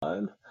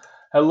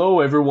Hello,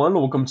 everyone.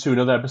 Welcome to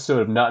another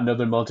episode of Not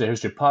Another Military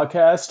History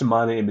Podcast.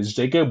 My name is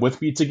Jacob.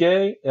 With me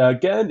today,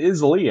 again,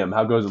 is Liam.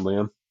 How goes it,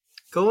 Liam?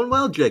 Going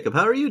well, Jacob.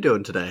 How are you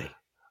doing today?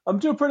 I'm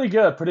doing pretty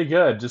good, pretty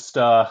good. Just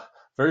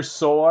very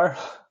sore.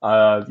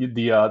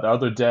 The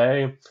other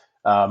day,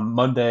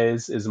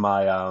 Mondays is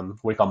my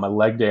what do you call it, my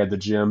leg day at the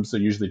gym. So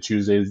usually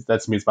Tuesdays,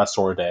 that means my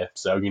sore day.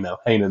 So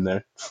hang in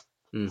there.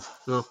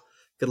 Well,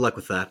 good luck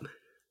with that.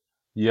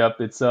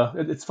 Yep,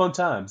 it's fun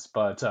times,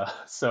 but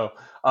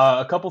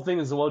a couple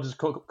things as well, just a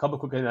couple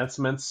quick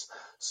announcements.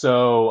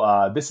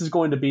 So this is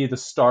going to be the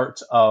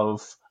start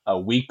of a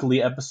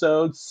weekly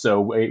episodes. So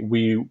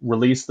we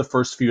release the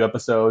first few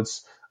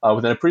episodes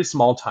within a pretty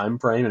small time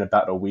frame. In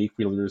about a week,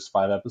 we release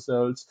 5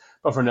 episodes.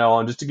 But from now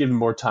on, just to give you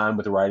more time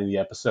with writing the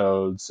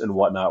episodes and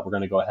whatnot, we're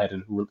going to go ahead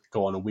and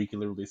go on a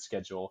weekly release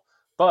schedule.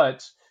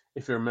 But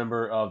if you're a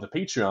member of the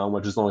Patreon,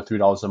 which is only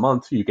 $3 a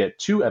month, you get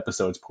 2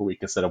 episodes per week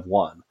instead of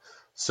one.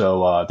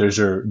 So there's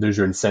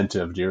your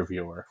incentive, dear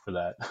viewer, for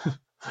that.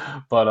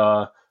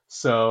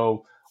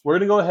 So we're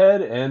gonna go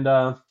ahead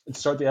and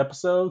start the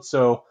episode.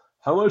 So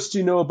how much do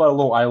you know about a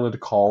little island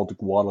called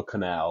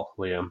Guadalcanal,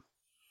 Liam?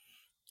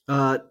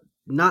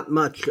 Not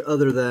much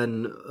other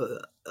than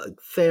a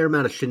fair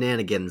amount of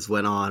shenanigans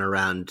went on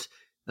around,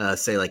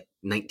 say, like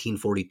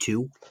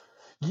 1942.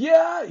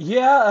 Yeah,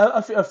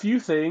 a few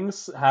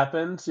things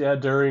happened. Yeah,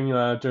 during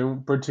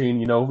between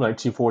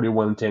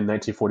 1941 and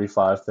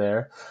 1945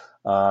 there.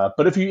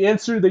 But if you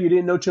answered that you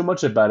didn't know too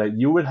much about it,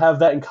 you would have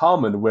that in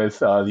common with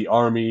the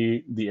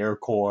Army, the Air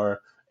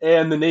Corps,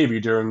 and the Navy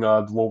during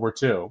World War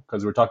II,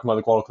 because we're talking about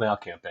the Guadalcanal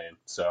Campaign.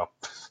 So,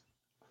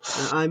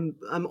 I'm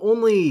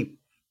only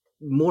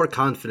more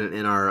confident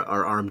in our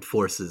armed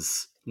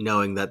forces,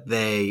 knowing that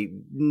they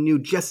knew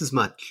just as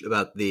much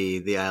about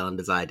the island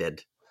as I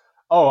did.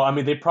 oh, I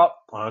mean,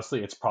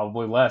 honestly, it's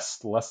probably less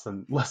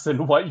than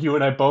what you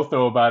and I both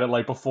know about it.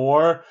 Like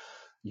before,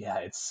 yeah,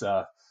 it's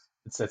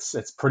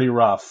pretty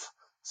rough.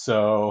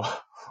 So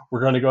we're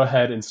going to go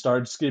ahead and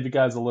start. Just give you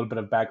guys a little bit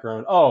of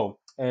background. Oh,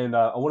 and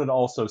I wanted to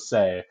also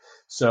say,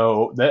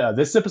 so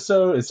this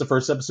episode is the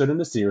first episode in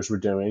the series we're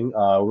doing.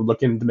 We're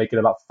looking to make it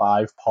about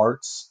 5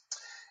 parts,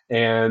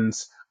 and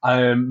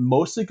I'm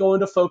mostly going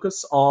to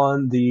focus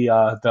on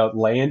the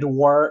land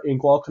war in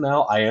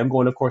Guadalcanal. I am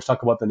going to, of course,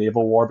 talk about the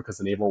naval war because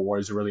the naval war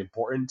is really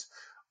important.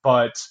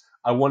 But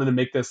I wanted to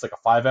make this like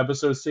a 5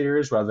 episode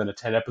series rather than a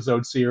 10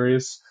 episode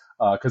series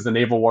because the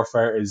naval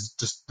warfare is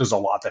just there's a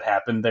lot that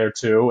happened there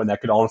too, and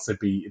that could honestly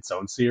be its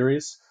own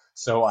series.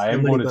 So I So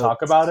am many going to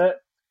talk about boats. it.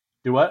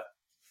 Do what?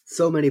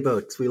 So many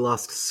boats. We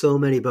lost so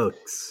many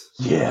boats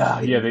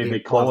Yeah, they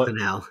in call it.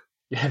 Guadalcanal.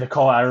 Yeah, they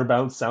call it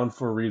Ironbound Sound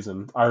for a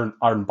reason.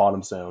 Iron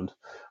Bottom Sound.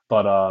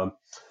 But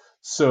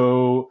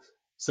so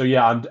so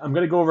yeah, I'm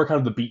going to go over kind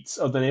of the beats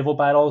of the naval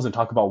battles and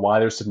talk about why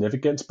they're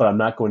significant, but I'm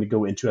not going to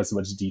go into as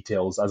much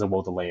details as I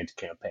will the land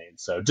campaign.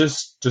 So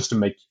just to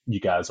make you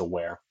guys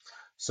aware.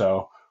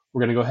 So we're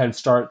going to go ahead and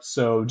start.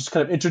 So just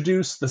kind of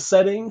introduce the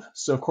setting.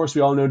 So of course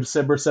we all know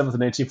December 7th,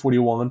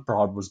 1941, Pearl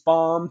Harbor was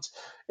bombed.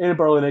 In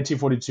early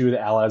 1942, the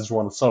Allies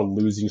were on a sort of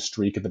losing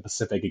streak in the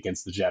Pacific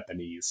against the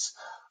Japanese.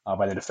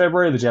 By the end of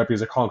February, the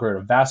Japanese had conquered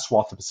a vast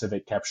swath of the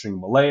Pacific,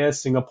 capturing Malaya,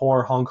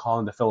 Singapore, Hong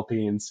Kong, the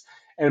Philippines,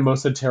 and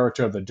most of the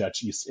territory of the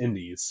Dutch East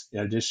Indies, in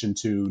addition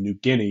to New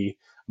Guinea,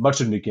 much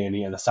of New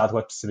Guinea, and the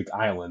Southwest Pacific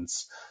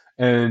Islands.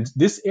 And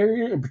this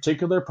area in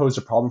particular posed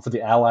a problem for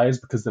the Allies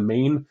because the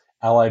main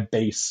Allied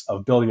base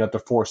of building up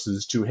their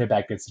forces to hit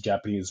back against the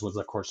Japanese was,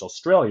 of course,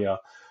 Australia.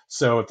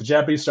 So if the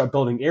Japanese start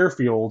building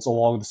airfields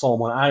along the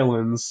Solomon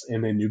Islands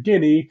and in New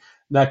Guinea,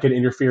 that could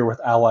interfere with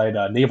Allied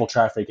naval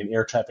traffic and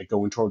air traffic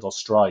going towards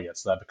Australia.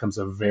 So that becomes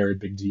a very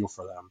big deal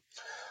for them.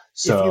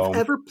 If you've So,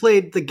 ever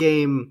played the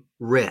game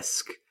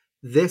Risk,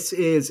 this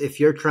is if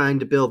you're trying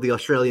to build the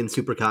Australian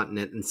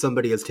supercontinent and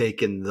somebody has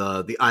taken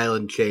the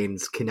island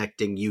chains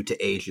connecting you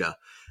to Asia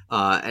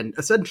and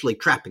essentially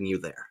trapping you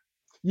there.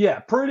 yeah,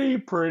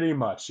 pretty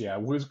much, yeah.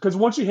 Because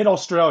once you hit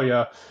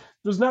Australia,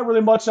 there's not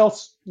really much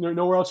else,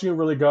 nowhere else you can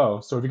really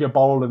go. So if you get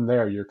bottled in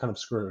there, you're kind of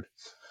screwed.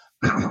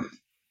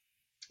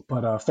 But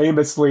what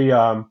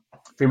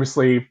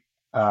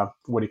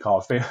do you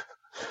call it?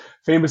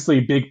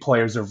 Famously big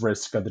players of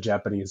Risk of the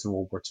Japanese in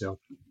World War II.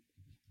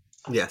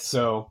 Yes,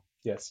 So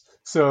yes, they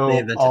so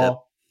invented it.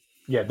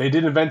 yeah, they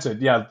did invent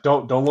it. Yeah,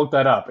 don't look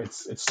that up.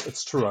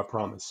 It's true. I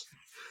promise.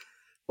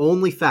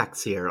 Only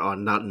facts here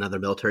on Not Another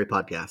Military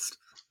Podcast.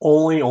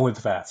 Only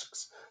the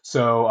facts.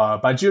 So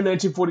by June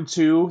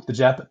 1942, the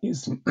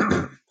Japanese,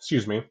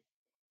 excuse me,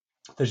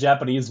 the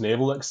Japanese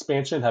naval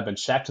expansion had been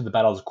checked to the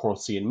battles of Coral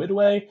Sea and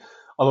Midway.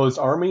 Although its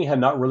army had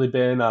not really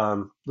been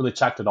really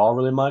checked at all,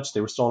 really much, they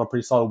were still on a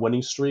pretty solid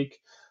winning streak,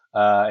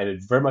 and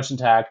it very much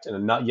intact, and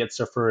had not yet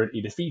suffered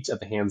a defeat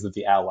at the hands of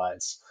the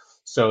Allies.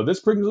 So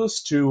this brings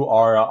us to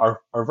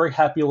our very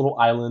happy little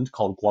island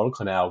called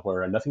Guadalcanal,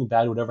 where nothing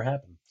bad would ever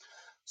happen.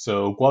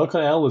 So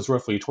Guadalcanal is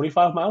roughly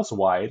 25 miles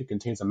wide. It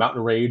contains a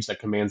mountain range that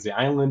commands the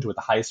island with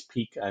the highest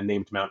peak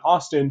named Mount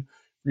Austin,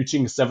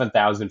 reaching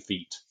 7,000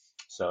 feet.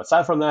 So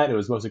aside from that, it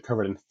was mostly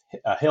covered in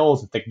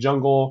hills and thick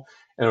jungle,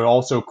 and it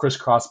also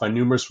crisscrossed by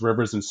numerous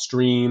rivers and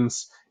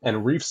streams,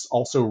 and reefs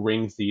also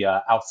ringed the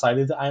outside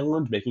of the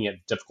island, making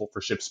it difficult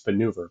for ships to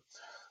maneuver.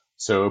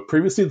 So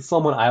previously, the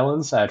Solomon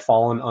Islands had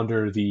fallen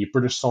under the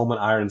British Solomon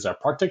Islands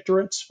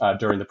Protectorate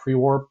during the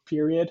pre-war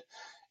period.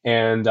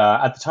 And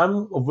at the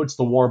time of which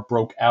the war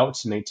broke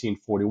out in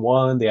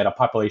 1941, they had a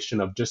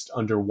population of just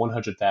under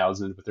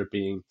 100,000, with there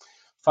being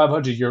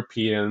 500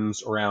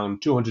 Europeans,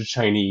 around 200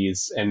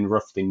 Chinese, and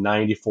roughly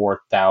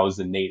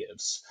 94,000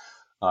 natives.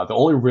 The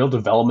only real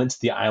development to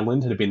the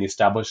island had been the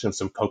establishment of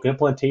some coconut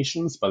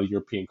plantations by the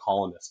European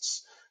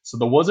colonists. So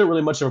there wasn't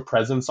really much of a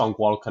presence on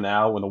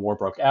Guadalcanal when the war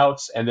broke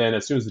out. And then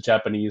as soon as the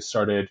Japanese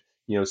started,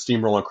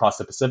 steamrolling across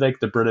the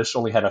Pacific, the British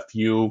only had a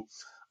few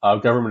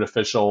government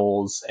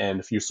officials and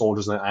a few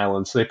soldiers on the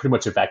island. So they pretty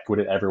much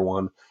evacuated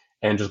everyone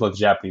and just let the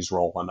Japanese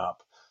roll on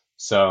up.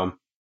 So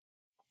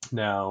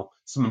now,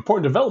 some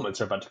important developments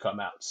are about to come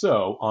out.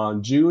 So,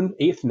 on June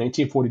 8th,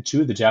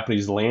 1942, the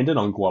Japanese landed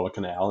on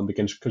Guadalcanal and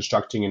began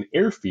constructing an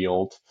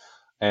airfield,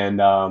 and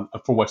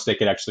for which they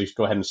could actually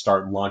go ahead and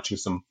start launching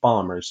some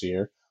bombers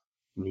here.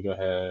 Let me go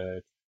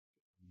ahead.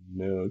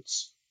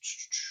 Notes.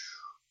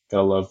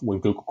 Gotta love when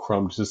Google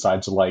Chrome just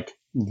decides to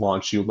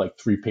launch you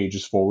 3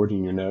 pages forward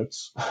in your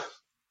notes.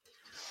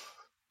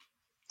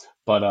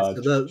 But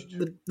So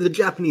the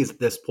Japanese at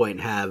this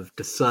point have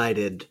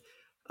decided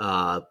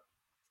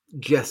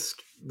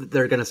just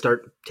they're going to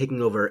start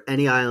taking over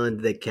any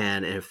island they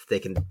can, and if they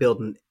can build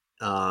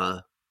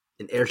an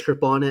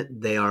airstrip on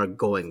it, they are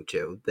going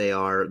to.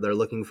 They're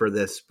looking for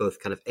this both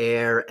kind of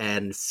air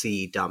and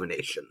sea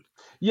domination.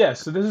 yeah,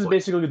 so this is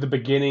basically the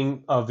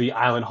beginning of the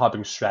island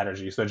hopping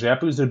strategy. So the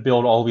Japanese would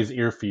build all these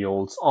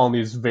airfields on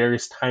these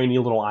various tiny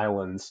little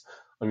islands.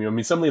 I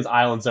mean, some of these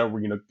islands that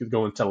we're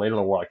go into later in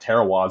the war, like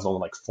Tarawa, is only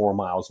like 4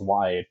 miles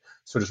wide,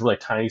 so just really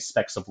tiny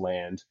specks of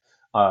land,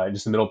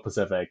 just in the middle of the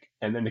Pacific,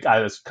 and then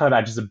it's kind of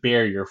acts as a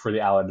barrier for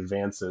the Allied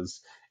advances.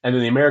 And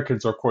then the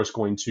Americans are, of course,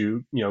 going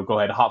to go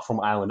ahead and hop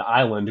from island to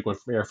island, going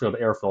from airfield to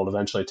airfield,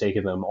 eventually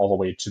taking them all the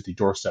way to the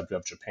doorstep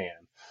of Japan.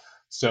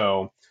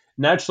 So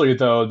naturally,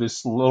 though,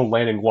 this little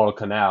landing in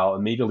Guadalcanal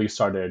immediately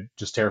started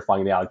just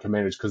terrifying the Allied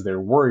commanders because they're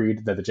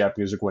worried that the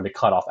Japanese are going to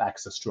cut off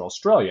access to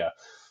Australia.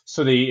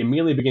 So they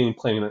immediately began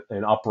planning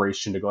an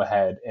operation to go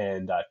ahead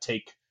and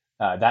take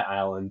that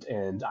island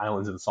and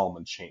islands in the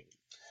Solomon chain.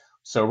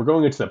 So we're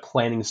going into the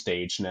planning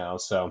stage now.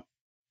 So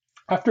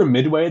after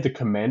Midway, the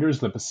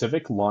commanders in the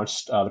Pacific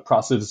launched the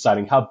process of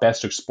deciding how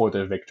best to exploit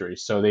their victory.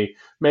 So they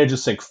managed to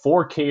sink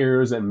 4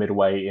 carriers at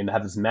Midway and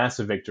have this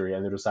massive victory,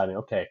 and they're deciding,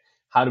 okay,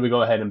 how do we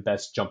go ahead and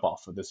best jump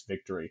off of this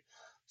victory?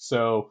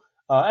 So,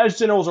 as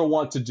generals are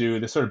wont to do,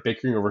 they started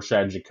bickering over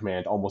strategy and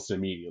command almost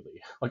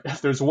immediately. Like,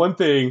 if there's one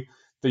thing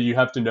that you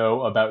have to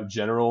know about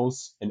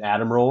generals and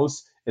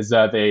admirals, is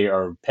that they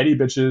are petty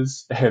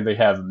bitches and they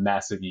have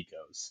massive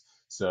egos.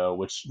 So,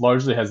 which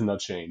largely has not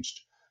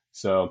changed.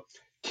 So,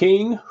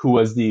 King, who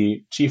was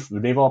the chief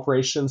of naval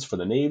operations for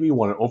the Navy,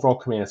 wanted overall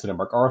command instead of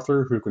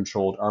MacArthur, who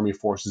controlled Army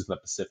forces in the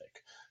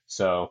Pacific.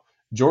 So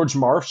George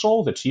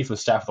Marshall, the chief of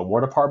staff of the War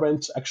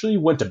Department, actually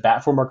went to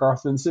bat for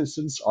MacArthur in this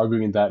instance,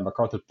 arguing that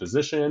MacArthur's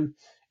position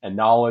and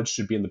knowledge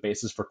should be in the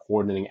basis for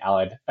coordinating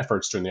Allied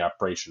efforts during the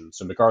operation.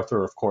 So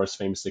MacArthur, of course,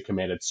 famously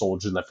commanded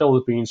soldiers in the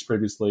Philippines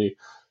previously.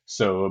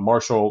 So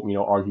Marshall,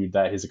 argued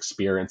that his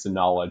experience and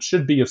knowledge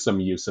should be of some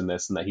use in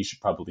this, and that he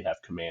should probably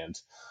have command.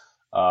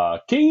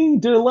 King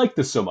didn't like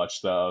this so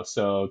much, though,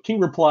 so King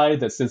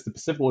replied that since the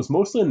Pacific was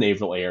mostly a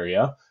naval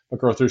area,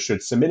 MacArthur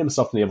should submit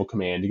himself to naval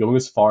command, going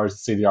as far as to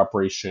say the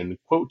operation,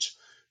 quote,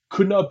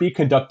 could not be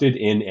conducted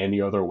in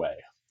any other way.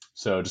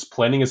 So just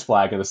planting his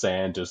flag in the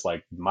sand, just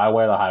like, my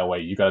way or the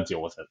highway, you gotta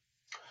deal with it.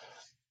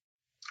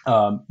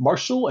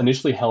 Marshall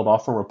initially held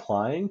off from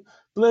replying,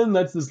 but then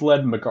this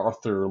led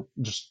MacArthur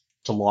just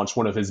to launch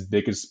one of his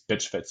biggest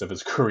bitch fits of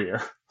his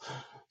career.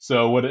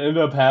 So what ended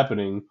up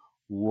happening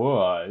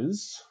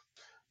was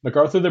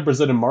MacArthur then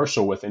presented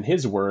Marshall with, in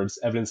his words,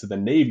 evidence that the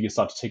Navy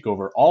sought to take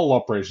over all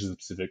operations in the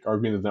Pacific,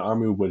 arguing that the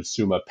Army would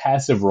assume a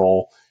passive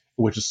role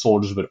in which the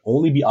soldiers would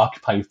only be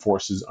occupying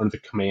forces under the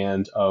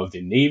command of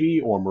the Navy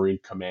or Marine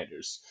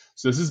commanders.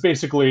 So this is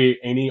basically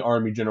any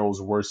Army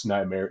general's worst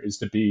nightmare, is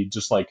to be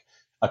just like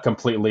a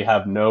completely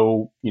have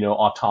no,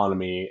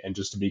 autonomy, and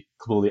just to be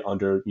completely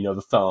under,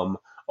 the thumb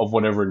of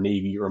whatever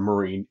Navy or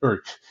Marine,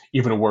 or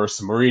even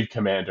worse, Marine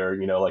commander,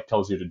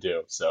 tells you to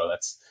do. So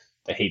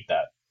they hate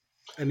that.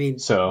 I mean,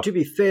 So to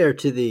be fair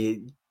to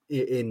the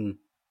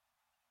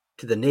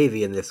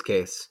Navy in this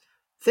case,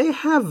 they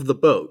have the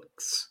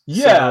boats.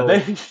 yeah,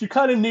 So you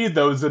kind of need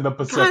those in the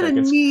Pacific.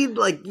 you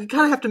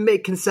kind of have to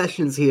make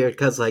concessions here,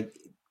 because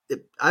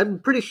I'm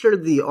pretty sure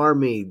the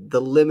Army,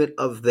 the limit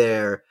of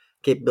their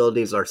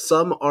capabilities are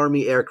some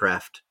Army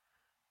aircraft,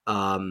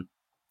 and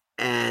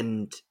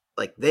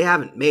they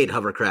haven't made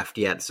hovercraft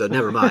yet, so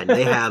never mind.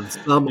 They have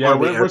some yeah,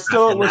 Army we're aircraft.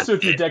 still a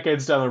few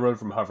decades down the road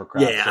from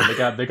hovercraft, Yeah.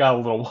 so they got a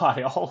little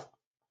while.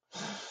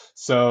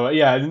 So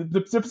yeah,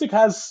 the Pacific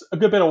has a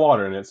good bit of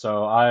water in it,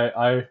 so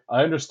I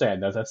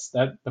understand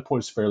that the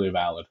point is fairly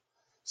valid.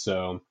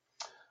 So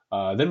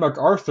then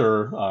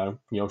MacArthur,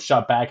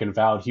 shot back and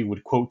vowed he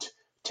would, quote,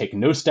 take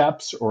no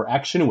steps or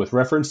action with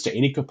reference to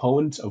any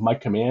component of my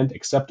command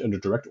except under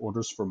direct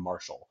orders from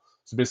Marshall.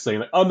 So basically saying,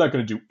 like, I'm not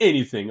going to do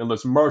anything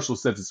unless Marshall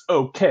says it's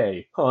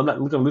okay. Huh, I'm not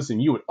going to listen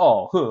to you at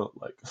all. Huh?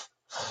 Like,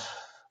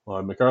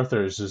 well,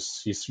 MacArthur is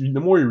just, the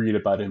more you read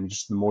about him,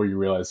 just the more you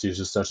realize he's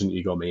just such an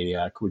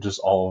egomaniac with just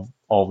all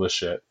the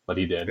shit that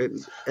he did.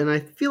 And I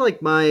feel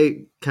like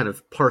my kind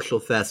of partial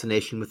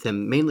fascination with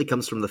him mainly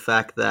comes from the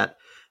fact that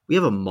we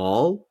have a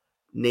mall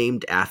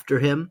named after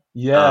him.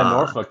 Yeah,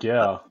 Norfolk,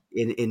 yeah.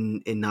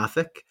 In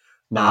Norfolk.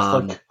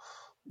 Norfolk.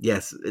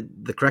 Yes,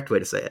 the correct way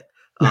to say it.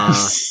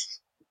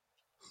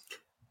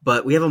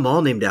 But we have a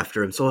mall named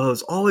after him, so I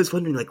was always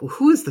wondering, like, well,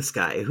 who is this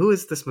guy? Who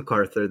is this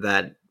MacArthur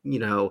that,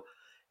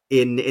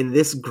 in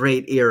this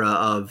great era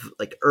of,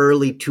 like,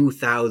 early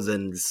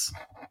 2000s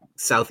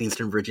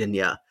southeastern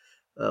Virginia,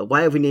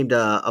 why have we named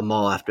a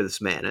mall after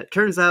this man? It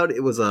turns out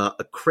it was a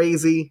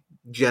crazy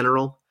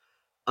general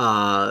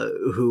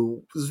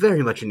who was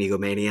very much an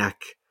egomaniac.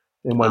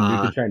 And wanted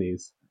to nuke the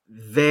Chinese.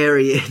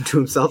 Very into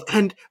himself,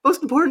 and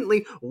most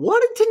importantly,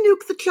 wanted to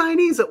nuke the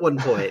Chinese at one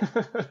point.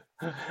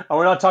 And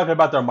we're not talking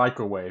about their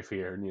microwave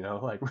here,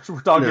 like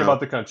we're talking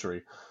about the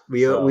country.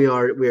 We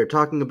are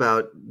talking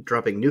about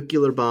dropping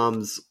nuclear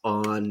bombs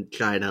on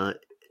China.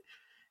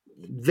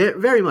 Very,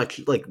 very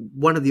much like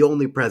one of the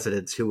only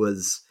presidents who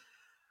was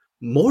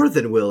more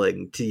than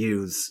willing to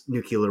use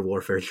nuclear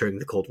warfare during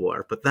the Cold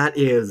War, but that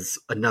is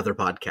another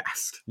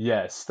podcast.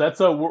 Yes,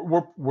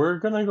 we're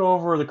gonna go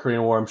over the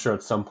Korean War, I'm sure,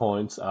 at some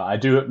point. I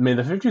mean,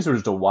 the 50s were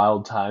just a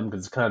wild time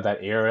because it's kind of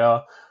that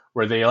era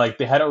where they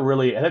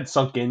hadn't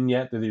sunk in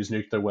yet that these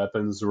nuclear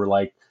weapons were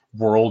like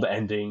world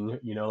ending,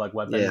 like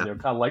weapons. Yeah. They're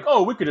kind of like,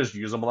 oh, we could just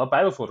use them on a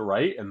battlefield,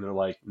 right? And they're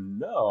like,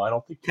 no, I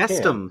don't think you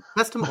test can.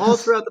 them all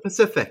throughout the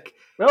Pacific.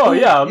 Oh,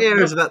 yeah. Who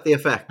cares about the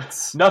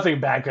effects? Nothing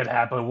bad could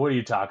happen. What are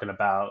you talking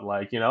about?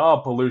 Like,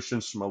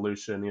 pollution's from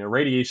pollution,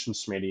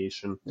 radiation's from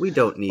radiation. We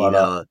don't need,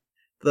 the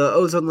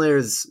ozone layer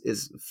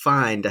is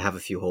fine to have a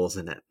few holes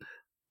in it.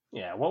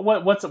 Yeah,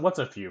 what's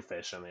a few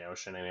fish in the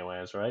ocean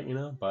anyways, right?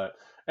 But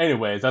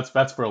anyways,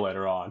 that's for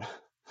later on.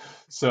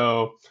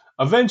 So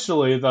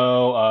eventually,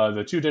 though,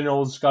 the two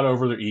generals got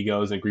over their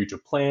egos and agreed to a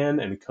plan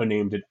and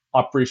codenamed it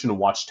Operation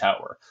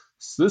Watchtower.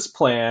 So this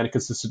plan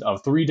consisted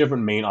of 3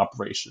 different main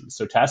operations.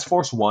 So Task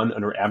Force 1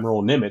 under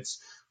Admiral Nimitz,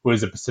 who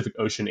is the Pacific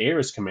Ocean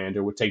Areas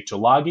Commander, would take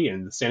Tulagi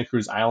and the Santa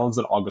Cruz Islands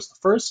on August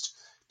the 1st.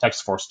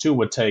 Task Force 2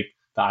 would take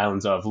the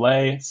islands of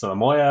Leh,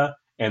 Samoa,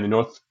 and the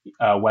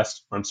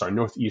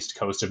northeast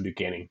coast of New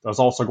Guinea. There's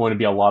also going to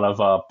be a lot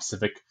of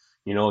Pacific,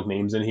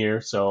 names in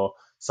here. So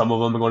some of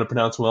them are going to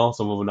pronounce well,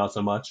 some of them not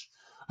so much.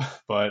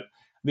 But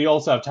they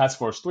also have Task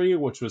Force 3,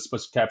 which was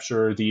supposed to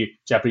capture the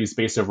Japanese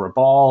base of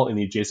Rabaul and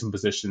the adjacent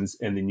positions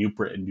in the New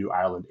Britain, New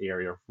Ireland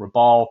area.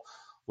 Rabaul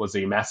was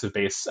a massive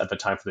base at the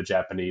time for the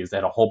Japanese. They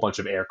had a whole bunch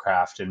of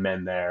aircraft and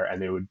men there,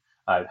 and they would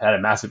had a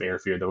massive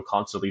airfield that would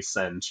constantly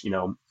send,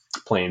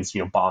 planes,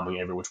 bombing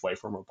every which way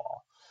from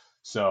Rabaul.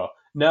 So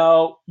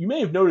now you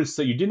may have noticed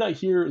that you did not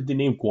hear the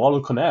name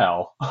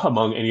Guadalcanal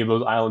among any of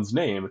those islands'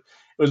 name.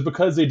 It was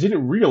because they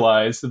didn't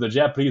realize that the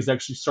Japanese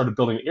actually started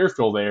building an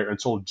airfield there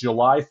until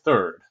July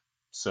 3rd.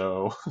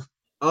 So,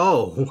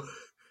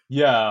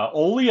 yeah,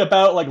 only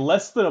about like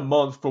less than a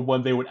month from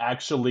when they would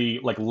actually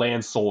like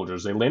land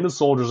soldiers. They landed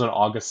soldiers on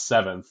August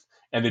 7th,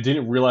 and they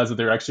didn't realize that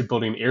they were actually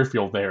building an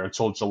airfield there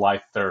until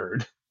July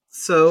 3rd.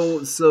 So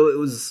it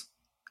was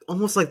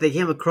almost like they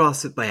came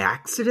across it by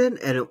accident,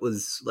 and it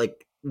was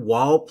like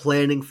while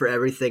planning for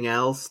everything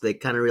else, they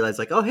kind of realized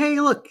like, oh, hey,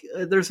 look,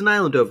 there's an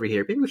island over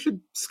here. Maybe we should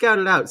scout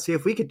it out, see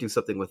if we could do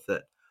something with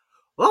it.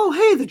 Oh,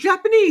 hey, the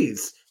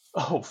Japanese!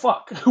 Oh,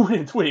 fuck. We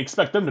didn't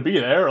expect them to be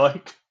there.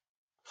 Like,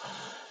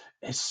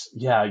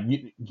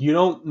 you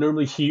don't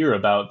normally hear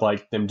about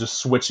like them just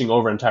switching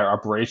over entire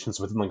operations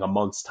within like a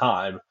month's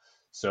time.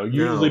 So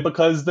usually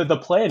because the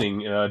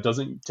planning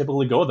doesn't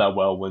typically go that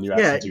well when you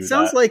actually do that. It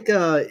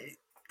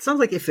sounds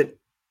like if it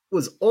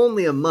was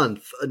only a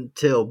month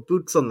until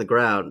boots on the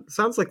ground,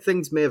 sounds like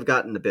things may have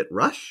gotten a bit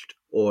rushed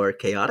or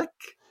chaotic.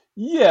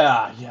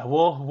 Yeah,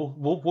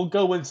 we'll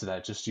go into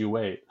that. Just you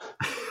wait.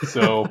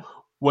 So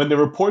when the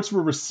reports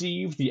were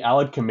received, the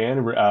Allied command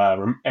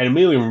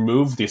immediately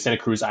removed the Santa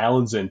Cruz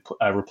Islands and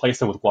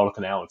replaced them with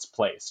Guadalcanal in its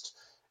place.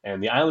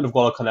 And the island of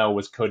Guadalcanal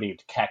was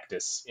codenamed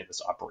Cactus in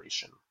this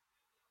operation.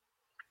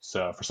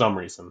 So for some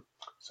reason,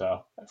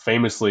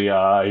 famously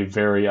a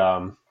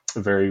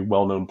very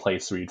well-known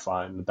place where you'd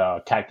find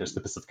the cactus,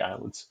 the Pacific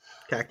Islands.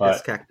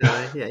 Cacti.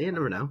 Yeah, you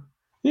never know.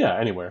 Yeah,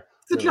 anywhere.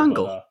 The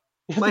jungle.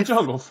 The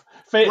jungle.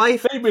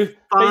 Life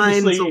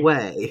finds a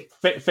way.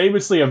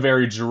 Famously a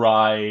very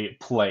dry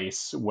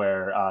place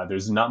where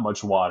there's not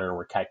much water and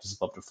where cactus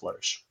love to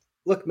flourish.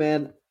 Look,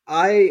 man,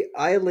 I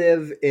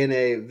live in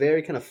a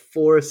very kind of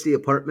foresty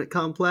apartment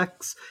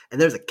complex,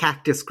 and there's a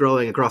cactus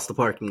growing across the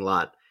parking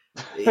lot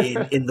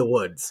in the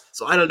woods.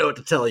 So I don't know what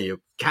to tell you.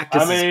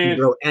 Cactuses can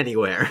grow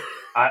anywhere.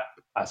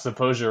 I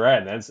suppose you're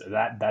right.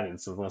 That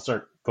instance, I'm going to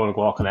start going to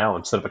Guadalcanal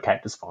and set up a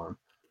cactus farm.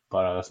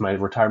 But that's my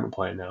retirement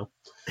plan now.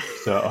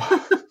 So,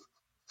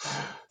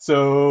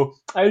 So,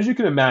 as you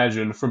can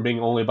imagine, from being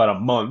only about a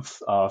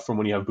month from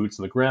when you have boots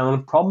on the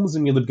ground, problems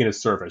immediately begin to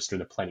surface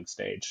during the planning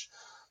stage.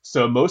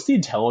 So, most of the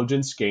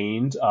intelligence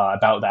gained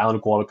about the island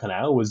of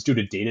Guadalcanal was due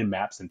to dated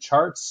maps and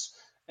charts,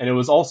 and it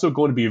was also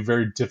going to be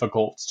very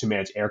difficult to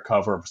manage air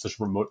cover for such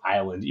a remote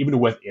island, even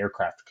with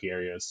aircraft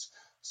carriers.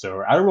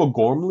 So, Admiral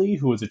Gormley,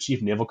 who was the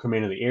chief naval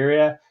commander of the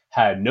area,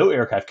 had no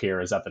aircraft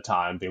carriers at the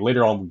time. They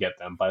later on would get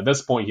them, but at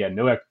this point, he had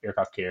no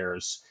aircraft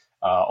carriers,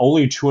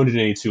 only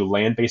 282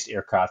 land based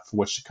aircraft for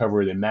which to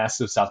cover the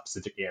massive South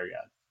Pacific area.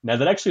 Now,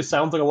 that actually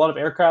sounds like a lot of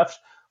aircraft,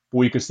 but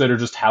when you consider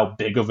just how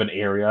big of an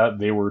area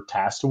they were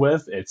tasked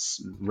with,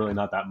 it's really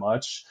not that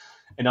much.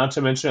 And not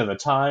to mention, at the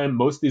time,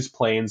 most of these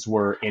planes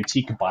were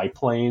antique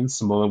biplanes.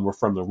 Some of them were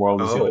from the Royal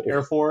New Zealand Oh,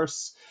 Air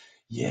Force.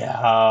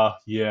 Yeah,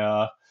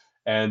 yeah.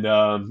 And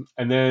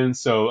then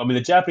so I mean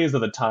the Japanese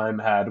at the time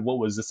had what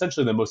was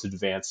essentially the most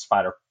advanced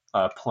fighter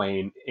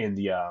plane in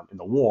the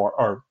war,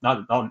 or not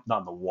in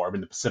the war, but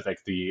in the Pacific,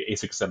 the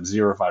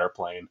A670 fighter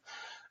plane.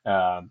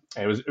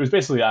 It was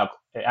basically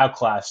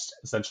outclassed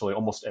essentially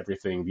almost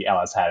everything the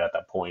Allies had at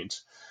that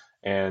point.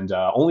 And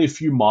only a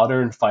few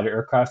modern fighter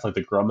aircraft like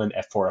the Grumman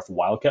F4F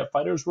Wildcat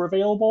fighters were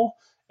available,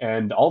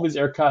 and all these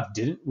aircraft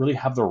didn't really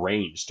have the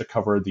range to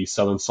cover the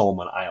southern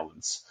Solomon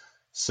Islands.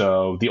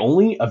 So the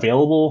only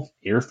available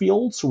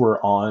airfields was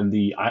on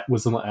the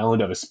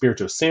island of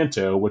Espiritu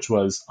Santo, which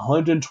was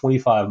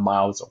 125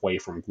 miles away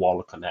from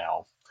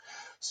Guadalcanal.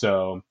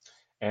 So,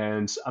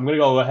 and I'm going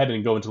to go ahead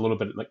and go into a little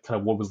bit like kind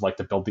of what it was like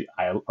to build the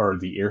island or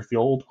the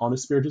airfield on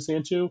Espiritu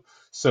Santo.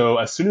 So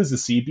as soon as the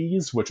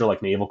Seabees, which are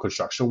like naval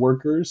construction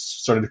workers,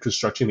 started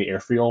constructing the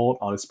airfield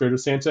on Espiritu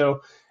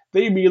Santo,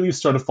 they immediately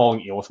started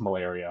falling ill with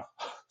malaria.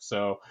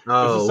 So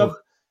this is some, oh,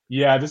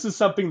 yeah, this is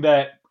something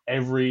that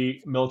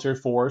every military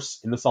force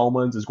in the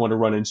Solomons is going to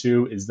run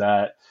into. Is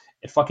that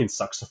it fucking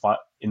sucks to fight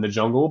in the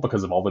jungle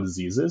because of all the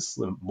diseases,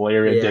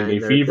 malaria, yeah, and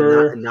dengue they're not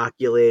fever.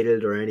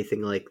 inoculated or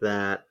anything like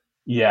that.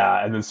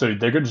 Yeah, and then so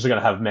they're just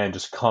gonna have men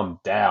just come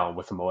down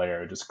with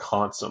malaria just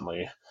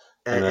constantly,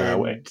 and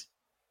then And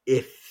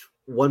if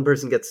one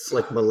person gets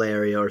like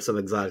malaria or some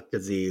exotic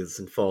disease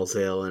and falls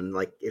ill and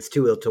like is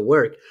too ill to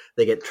work,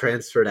 they get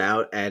transferred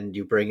out, and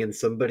you bring in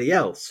somebody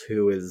else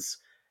who is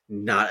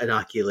not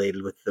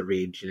inoculated with the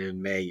region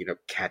and may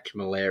catch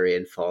malaria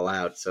and fall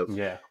out. So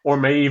yeah, or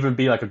may even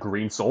be like a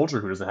green soldier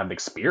who doesn't have an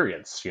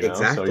experience, you know.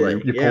 So you're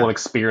exactly, you're yeah. pulling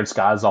experienced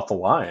guys off the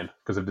line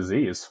because of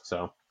disease.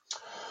 So,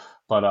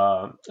 but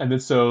and then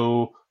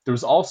so there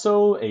was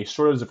also a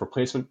shortage of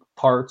replacement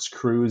parts,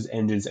 crews,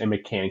 engines, and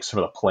mechanics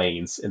for the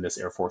planes in this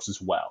air force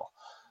as well.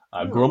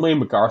 Oh, Gormley and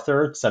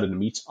MacArthur decided to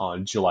meet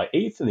on July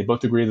 8th, and they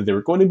both agreed that there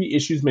were going to be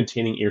issues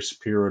maintaining air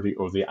superiority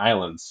over the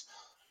islands.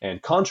 In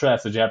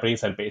contrast, the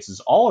Japanese had bases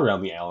all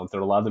around the island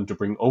that allowed them to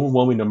bring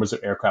overwhelming numbers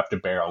of aircraft to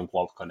bear on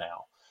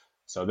Guadalcanal.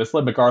 So this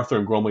led MacArthur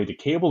and Gormley to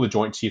cable the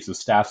Joint Chiefs of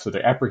Staff with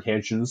their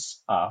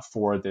apprehensions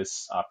for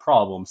this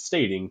problem,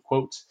 stating,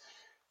 quote,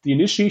 the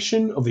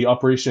initiation of the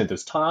operation at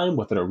this time,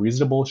 without a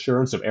reasonable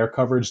assurance of air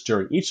coverage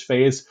during each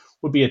phase,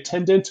 would be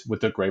attendant with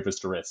the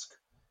gravest risk.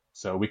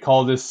 So we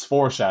call this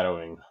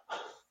foreshadowing.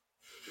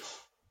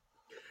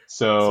 it's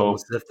So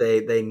almost as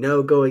if they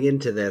know going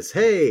into this,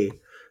 hey,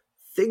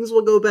 things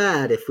will go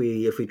bad if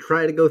we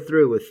try to go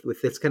through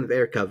with this kind of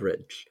air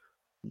coverage.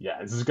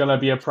 yeah, this is gonna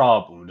be a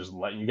problem. Just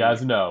letting you Yeah.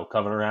 guys know,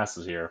 covering our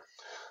asses here.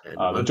 And a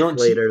The month Joint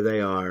Chief. later,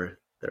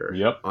 they're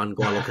Yep. on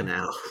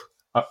Guadalcanal.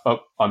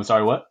 I'm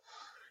sorry. What?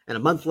 And a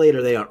month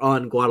later, they are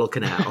on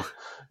Guadalcanal.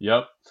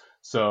 Yep.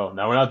 So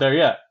now we're not there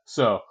yet.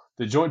 So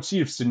the Joint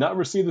Chiefs did not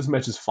receive this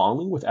message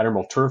fondly, with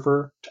Admiral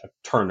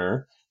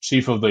Turner,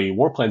 chief of the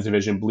Warplanes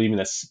Division, believing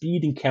that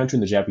speed in countering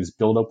the Japanese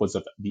buildup was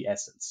of the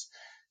essence.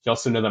 He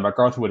also knew that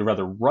MacArthur would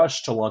rather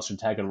rush to launch an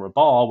attack on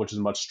Rabaul, which is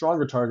a much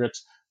stronger target,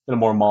 than a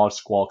more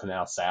modest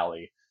Guadalcanal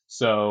sally.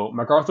 So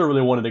MacArthur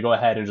really wanted to go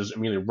ahead and just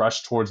immediately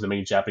rush towards the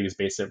main Japanese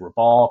base at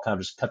Rabaul, kind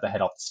of just cut the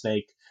head off the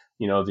snake.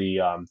 You know, the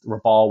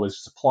Rabaul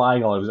was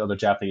supplying all of his other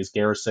Japanese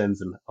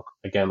garrisons, and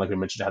again, like we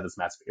mentioned, had this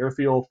massive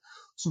airfield.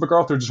 So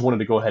MacArthur just wanted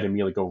to go ahead and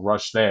immediately go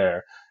rush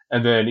there.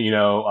 And then,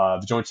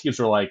 the Joint Chiefs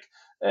were like,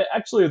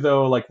 actually,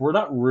 though, like we're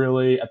not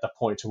really at the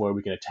point to where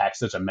we can attack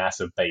such a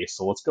massive base,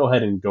 so let's go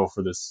ahead and go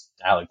for this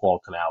Alec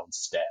Guadalcanal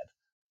instead.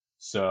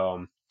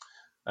 So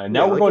now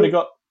Yeah, we're going to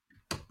go.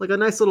 like a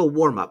nice little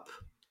warm up.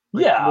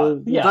 Like Yeah,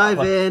 we'll yeah. dive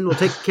in, we'll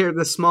take care of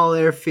the small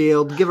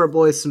airfield, give our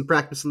boys some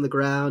practice on the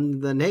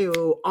ground, then hey,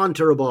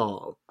 onto a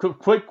ball.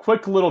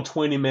 Quick little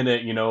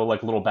 20-minute,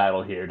 like little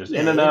battle here. Just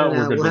in Yeah, and in and out,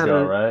 we're out. good We'll to have go,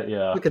 a right?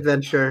 Yeah. quick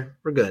adventure.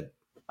 We're good.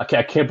 I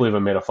can't believe I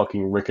made a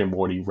fucking Rick and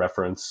Morty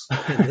reference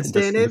In this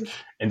day and age,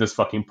 in this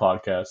fucking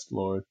podcast,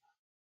 Lord.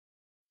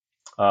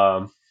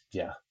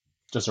 Yeah,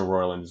 Justin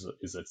Roiland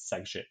is a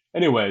sack shit.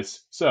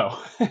 Anyways, so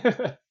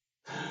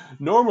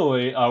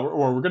normally,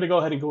 or we're gonna go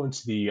ahead and go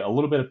into a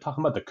little bit of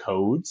talking about the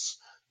codes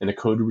and the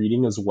code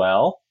reading as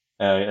well,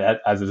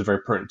 as is very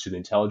pertinent to the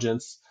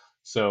intelligence.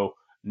 So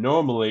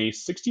normally,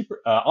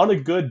 on a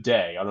good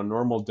day, on a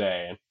normal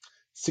day,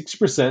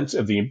 60%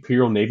 of the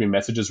Imperial Navy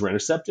messages were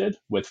intercepted,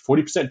 with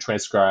 40%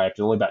 transcribed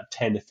and only about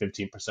 10 to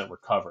 15%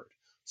 recovered.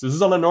 So this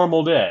is on a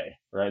normal day.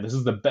 right? This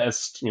is the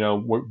best,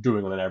 we're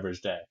doing on an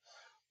average day.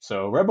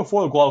 So right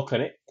before the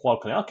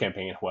Guadalcanal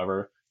campaign,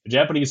 however, the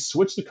Japanese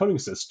switched the coding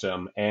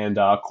system, and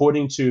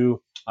according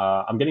to,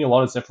 I'm getting a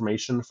lot of this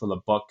information from the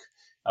book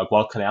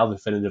Guadalcanal: The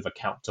Definitive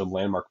Account to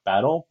Landmark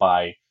Battle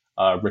by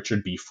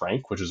Richard B.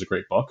 Frank, which is a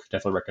great book.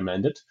 Definitely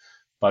recommend it.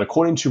 But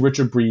according to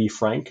Richard B.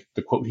 Frank,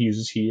 the quote he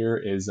uses here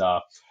is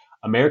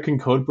American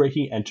code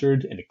breaking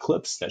entered an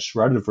eclipse that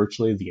shrouded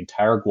virtually the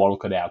entire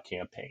Guadalcanal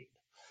campaign.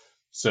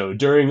 So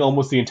during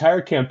almost the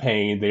entire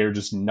campaign, they are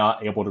just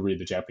not able to read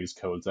the Japanese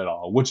codes at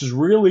all, which is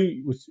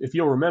really, if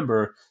you'll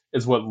remember,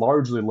 is what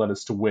largely led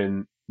us to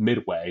win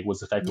Midway,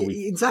 was the fact that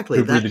we Exactly.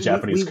 could read That the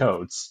Japanese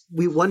codes.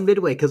 we won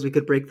Midway because we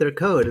could break their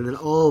code, and then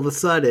all of a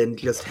sudden,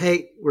 just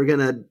hey, we're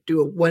gonna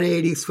do a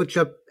 180, switch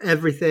up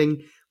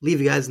everything, leave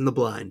you guys in the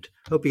blind.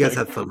 Hope you guys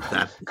have fun with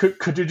that.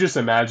 Could you just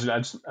imagine? I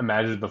just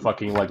imagine the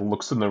fucking like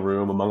looks in the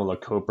room among all the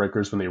code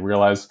breakers when they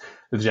realize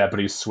the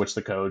Japanese switched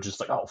the code. Just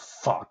like, oh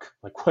fuck!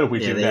 Like, what do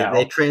we Yeah, do they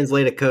now?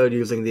 translate a code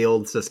using the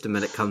old system,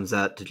 and it comes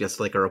out to just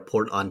like a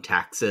report on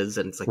taxes,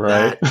 and it's like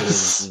Right? that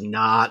is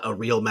not a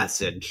real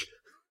message.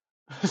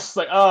 It's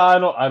like, oh,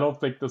 I don't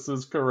think this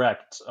is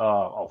correct.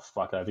 Oh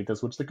fuck! I think I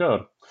switched the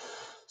code.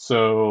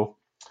 So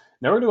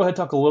now we're going to go ahead and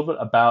talk a little bit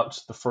about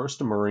the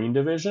 1st Marine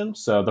Division.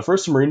 So the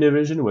 1st Marine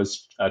Division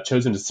was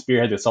chosen to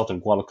spearhead the assault on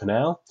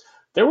Guadalcanal.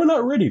 They were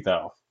not ready,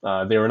 though.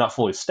 They were not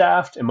fully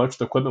staffed, and much of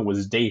the equipment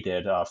was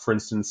dated. For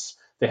instance,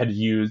 they had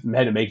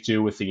to make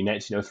do with the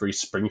 1903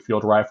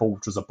 Springfield rifle,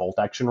 which was a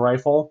bolt-action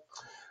rifle,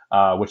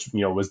 which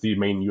was the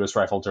main U.S.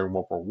 rifle during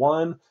World War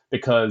One,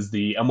 because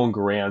the M1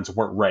 Garands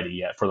weren't ready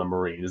yet for the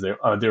Marines. They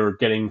were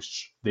getting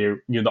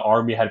the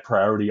Army had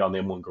priority on the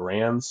M1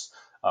 Garands,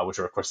 which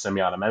are of course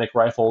semi-automatic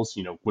rifles.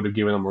 Would have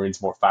given the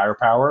Marines more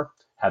firepower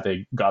had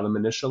they got them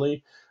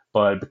initially,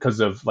 but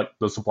because of like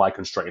the supply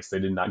constraints, they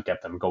did not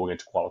get them going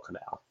into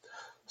Guadalcanal.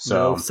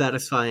 No So,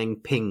 satisfying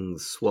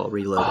pings while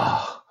reloading.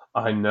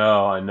 I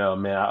know,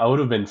 man. I would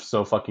have been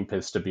so fucking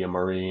pissed to be a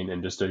Marine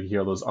and just to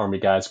hear those Army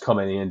guys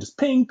coming in, just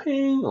ping,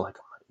 ping, like,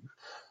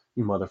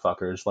 you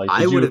motherfuckers. Like,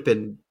 I did would you have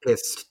been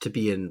pissed to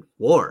be in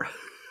war,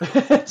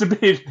 to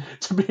be?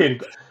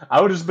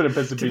 I would have just been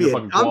pissed to to be in the be in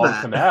fucking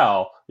combat.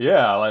 Guadalcanal.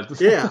 Yeah, like,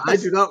 Yeah, I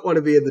do not want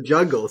to be in the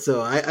jungle,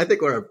 so I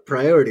think our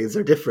priorities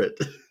are different.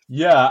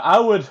 yeah, I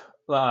would.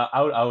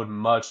 I would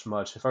much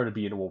if I were to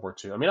be in World War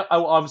II. I mean,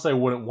 obviously I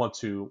wouldn't want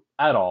to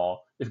at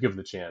all if given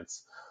the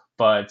chance,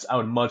 but I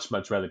would much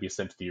rather be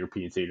sent to the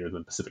European theater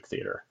than the Pacific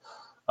theater.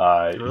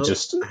 Well,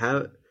 Just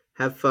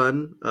have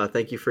fun.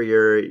 Thank you for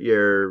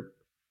your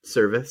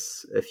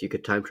service. If you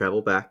could time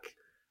travel back,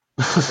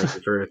 thank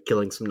you for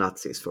killing some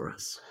Nazis for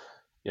us.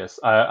 yes,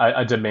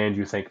 I demand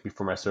you thank me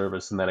for my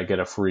service, and then I get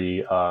a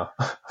free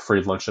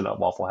free lunch at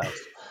Waffle House.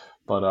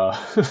 But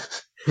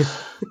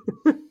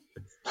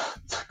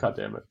God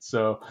damn it.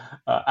 So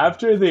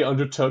after they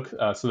undertook,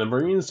 so the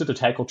Marines did the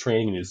tackle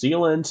training in New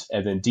Zealand,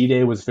 and then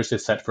D-Day was officially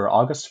set for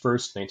August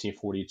 1st,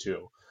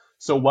 1942.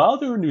 So while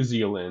they were in New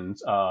Zealand,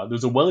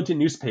 there's a Wellington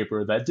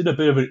newspaper that did a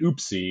bit of an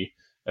oopsie.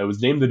 It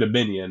was named the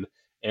Dominion,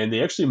 and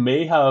they actually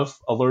may have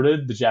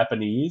alerted the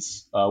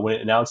Japanese when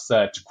it announced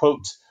that,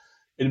 quote,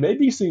 it may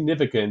be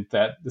significant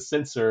that the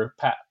censor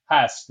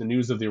passed the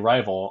news of the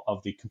arrival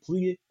of the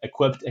complete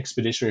equipped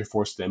expeditionary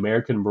force of the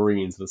American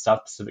Marines in the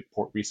South Pacific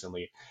port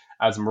recently,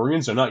 as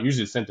Marines are not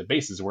usually sent to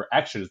bases where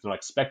action is not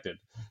expected.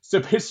 So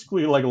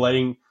basically, like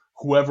letting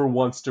whoever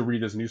wants to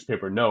read this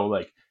newspaper know,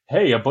 like,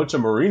 hey, a bunch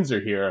of Marines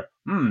are here.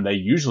 They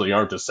usually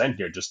aren't just sent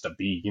here just to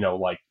be,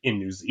 like in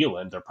New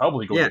Zealand. They're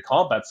probably going Yeah, to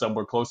combat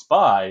somewhere close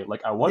by.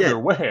 Like, I yeah, wonder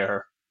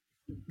where.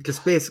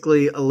 just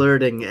basically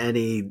alerting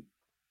any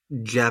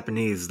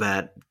Japanese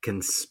that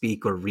can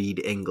speak or read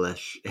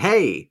English.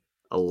 Hey,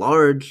 a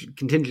large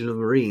contingent of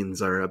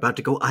Marines are about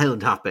to go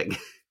island hopping.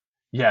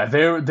 Yeah,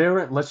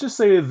 they're. Let's just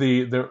say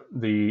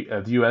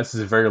the U.S.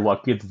 is very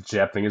lucky that the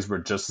Japanese were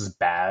just as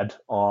bad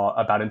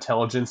about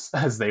intelligence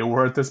as they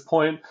were at this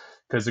point,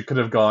 because it could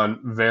have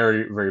gone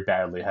very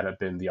badly had it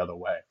been the other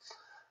way.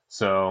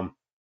 So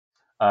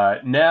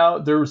now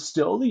there's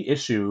still the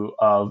issue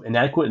of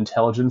inadequate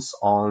intelligence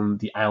on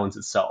the islands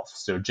itself.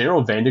 So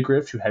General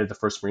Vandegrift, who headed the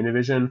First Marine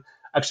Division,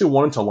 actually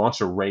wanted to launch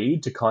a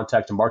raid to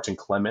contact Martin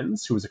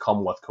Clemens, who was a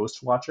Commonwealth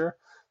Coast Watcher.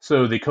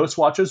 So the Coast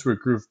Watchers were a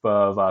group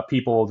of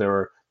people that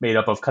were made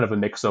up of kind of a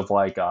mix of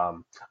like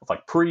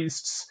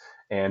priests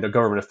and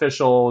government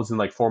officials and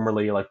like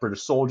formerly like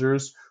British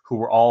soldiers who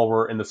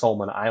were in the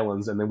Solomon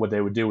Islands. And then what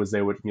they would do is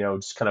they would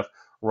just kind of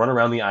run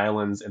around the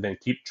islands and then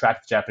keep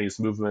track of Japanese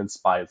movements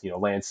by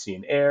land, sea,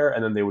 and air,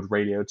 and then they would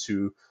radio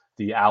to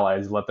the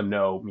Allies and let them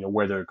know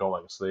where they're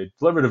going. So they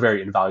delivered a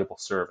very invaluable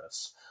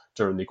service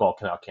during the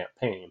Guadalcanal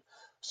campaign.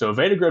 So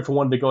Vandegrift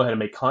wanted to go ahead and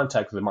make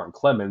contact with Martin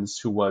Clemens,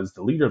 who was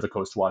the leader of the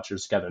Coast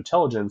Watchers, to gather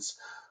intelligence,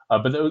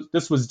 but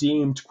this was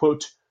deemed,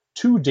 quote,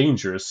 too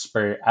dangerous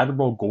by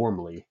Admiral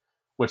Gormley,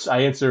 which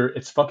I answer,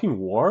 it's fucking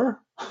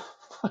war?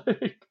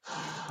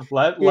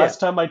 Like, Yeah, last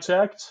time I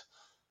checked.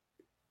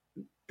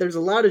 there's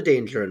a lot of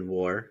danger in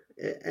war,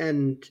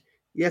 and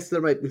yes,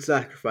 there might be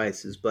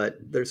sacrifices, but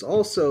there's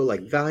also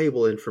like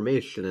valuable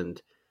information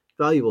and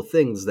valuable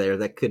things there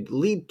that could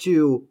lead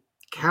to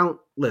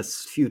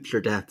countless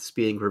future deaths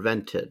being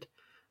prevented.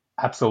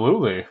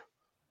 Absolutely.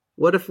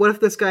 What if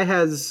this guy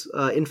has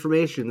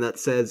information that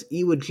says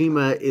Iwo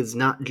Jima is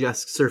not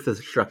just surface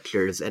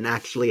structures and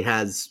actually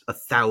has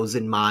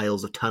 1,000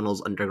 miles of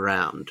tunnels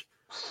underground?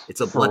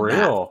 It's a For bloodbath.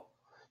 real.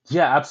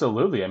 Yeah,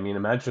 absolutely. I mean,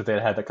 imagine if they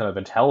had had that kind of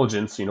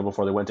intelligence,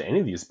 before they went to any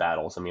of these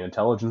battles. I mean,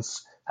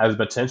 intelligence has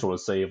the potential to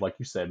save, like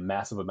you said,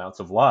 massive amounts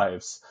of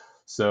lives.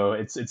 So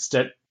it's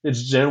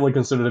generally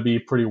considered to be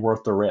pretty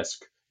worth the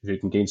risk if you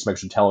can gain some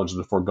extra intelligence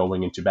before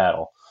going into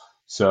battle.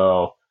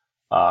 So,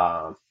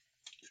 uh,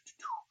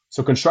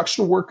 so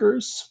construction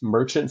workers,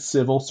 merchants,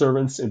 civil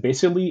servants, and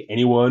basically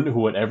anyone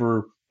who had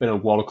ever been on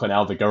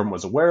Guadalcanal the government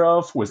was aware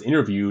of was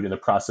interviewed in the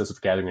process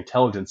of gathering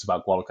intelligence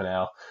about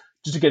Guadalcanal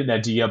just to get an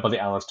idea about the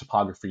island's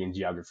topography and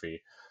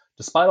geography.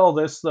 Despite all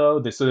this, though,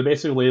 they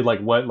basically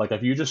like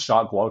if you just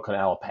shot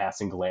Guadalcanal a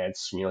passing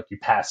glance, like you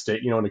passed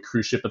it, on a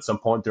cruise ship at some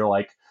point, they're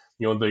like,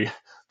 the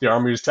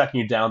army is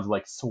tracking you down. They're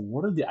like, so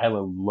what did the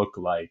island look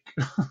like?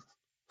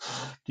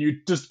 Can you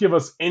just give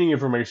us any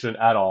information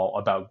at all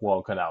about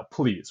Guadalcanal,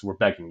 please? We're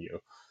begging you.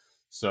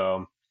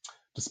 So,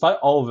 despite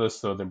all of this,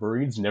 though, the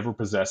Marines never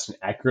possessed an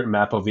accurate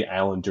map of the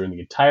island during the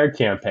entire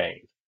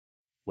campaign,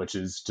 which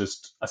is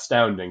just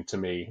astounding to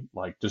me.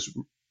 Like, just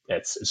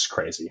it's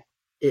crazy.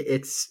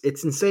 It's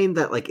insane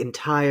that like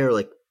entire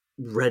like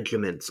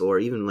regiments or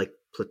even like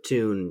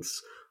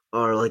platoons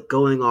are like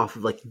going off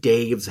of like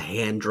Dave's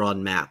hand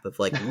drawn map of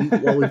like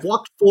we've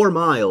walked 4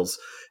 miles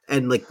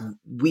and like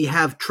we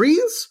have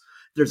trees.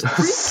 There's a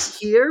creek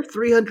here,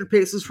 300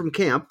 paces from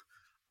camp,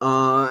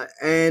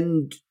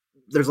 and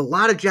there's a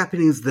lot of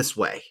Japanese this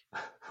way.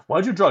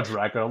 Why'd you draw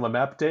dragon on the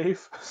map,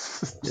 Dave?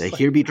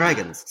 Here be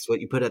dragons. It's what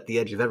you put at the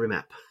edge of every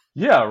map.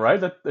 Yeah, right.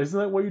 That isn't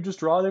that what you just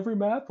draw on every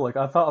map? Like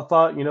I thought,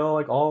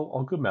 like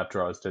all good map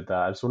drawers did that.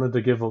 I just wanted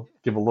to give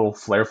a little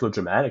flair for the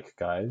dramatic,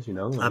 guys.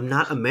 Like I'm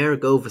not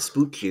Amerigo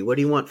Vespucci. What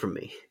do you want from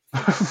me?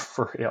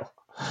 for real.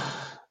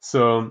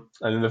 So,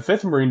 and then the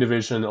Fifth Marine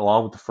Division,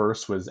 along with the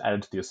First, was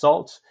added to the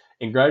assault,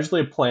 and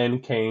gradually a plan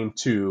came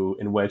to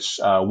in which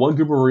one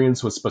group of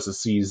Marines was supposed to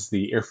seize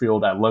the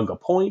airfield at Lunga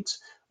Point,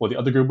 while the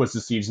other group was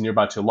to siege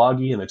nearby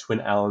Tulagi and the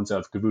twin islands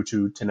of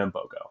Gavutu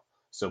Tenambogo.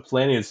 So,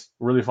 planning is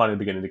really finally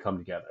beginning to come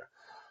together.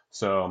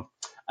 So,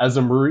 as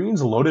the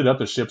Marines loaded up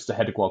the ships to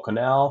head to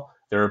Guadalcanal,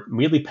 they were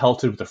immediately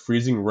pelted with the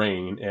freezing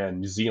rain in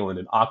New Zealand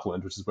and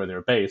Auckland, which is where they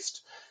were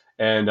based.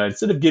 And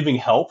instead of giving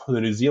help,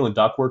 the New Zealand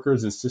dock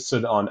workers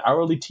insisted on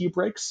hourly tea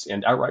breaks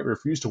and outright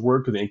refused to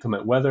work in the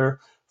inclement weather,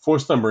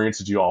 forced the Marines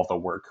to do all the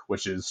work,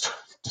 which is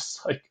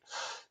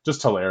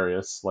just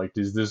hilarious. Like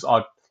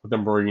the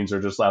Marines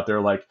are just out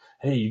there like,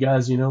 hey, you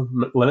guys,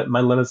 mind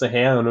lend us a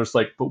hand, and they're just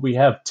like, but we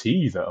have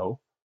tea though.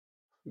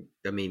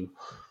 I mean,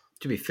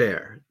 to be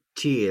fair,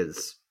 tea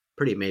is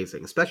pretty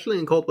amazing, especially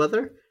in cold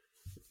weather.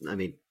 I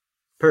mean,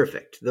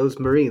 perfect. Those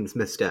Marines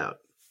missed out.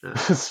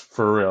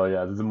 For real,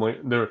 yeah.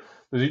 The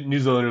New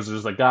Zealanders are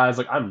just like, guys,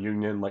 like I'm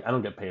union, like I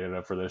don't get paid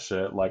enough for this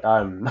shit. Like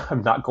I'm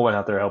not going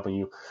out there helping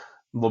you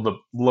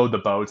load the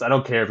boats. I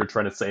don't care if you're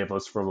trying to save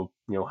us from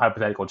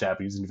hypothetical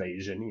Japanese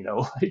invasion.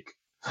 Like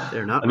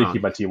They're not I need to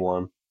keep wrong. my team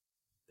warm.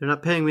 They're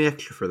not paying me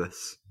extra for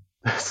this.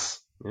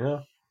 Yeah,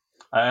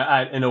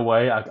 I in a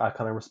way I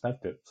kind of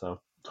respect it. So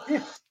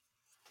Yeah.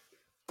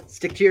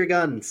 Stick to your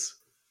guns.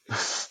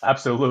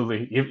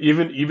 absolutely,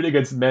 even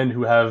against men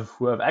who have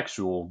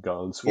actual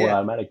guns, full Yeah.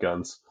 automatic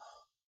guns.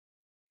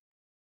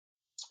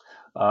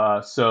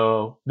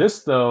 So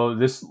this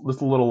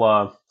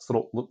little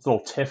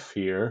tiff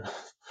here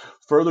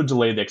further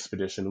delayed the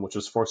expedition, which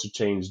was forced to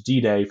change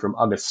D-Day from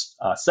August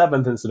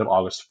 7th instead of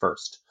August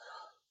 1st.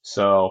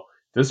 So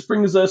this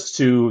brings us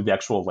to the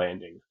actual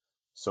landing.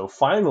 So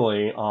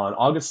finally, on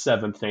August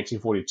 7th,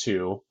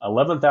 1942,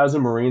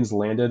 11,000 Marines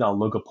landed on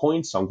Lunga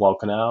Point on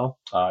Guadalcanal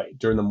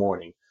during the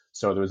morning.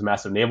 So there was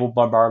massive naval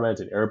bombardment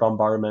and air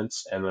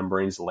bombardments, and the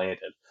Marines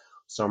landed.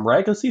 So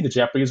miraculously, the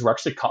Japanese were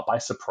actually caught by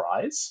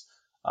surprise,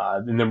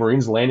 and the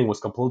Marines' landing was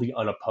completely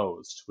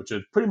unopposed, which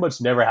would pretty much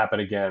never happen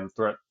again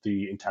throughout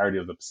the entirety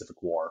of the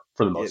Pacific War,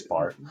 for the It, most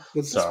part.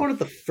 was this So, one of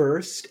the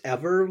first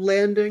ever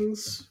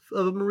landings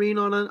of a Marine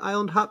on an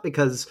island hop?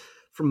 Because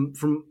from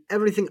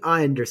everything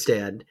I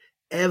understand,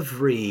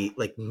 every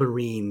like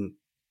Marine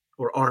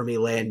or Army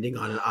landing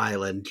on an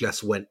island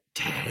just went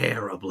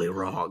terribly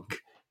wrong.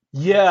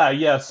 yeah,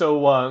 yeah. So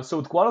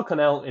with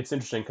Guadalcanal, it's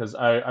interesting because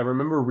I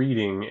remember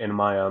reading in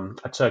my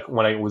I took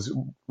when I was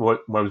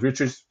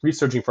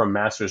researching for a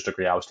master's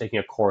degree, I was taking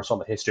a course on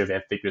the history of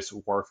amphibious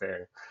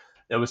warfare.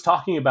 It was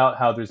talking about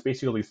how there's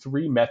basically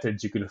three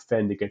methods you can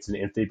defend against an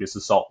amphibious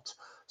assault.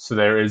 So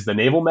there is the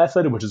naval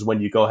method, which is when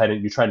you go ahead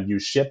and you try to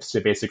use ships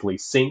to basically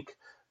sink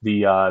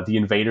the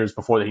invaders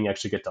before they can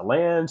actually get to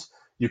land.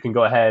 You can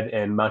go ahead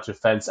and mount a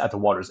fence at the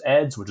water's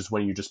edge, which is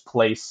when you just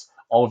place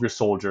all of your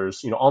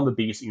soldiers, on the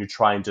beach, and you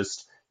try and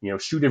just,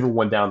 shoot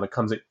everyone down that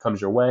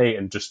comes your way,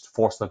 and just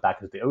force them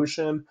back into the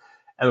ocean.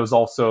 And there's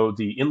also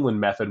the inland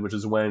method, which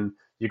is when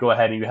you go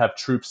ahead and you have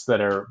troops that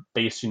are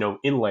based,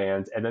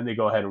 inland, and then they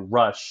go ahead and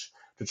rush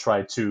to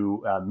try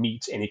to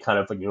meet any kind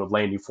of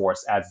landing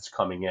force as it's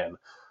coming in.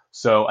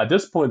 So at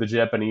this point, the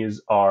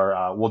Japanese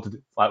are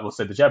we'll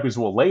say the Japanese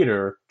will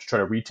later to try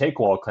to retake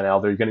Guadalcanal.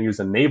 They're going to use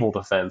a naval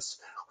defense.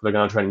 They're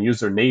going to try and use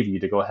their navy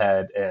to go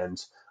ahead and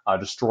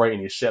destroy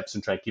any ships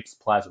and try and keep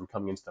supplies from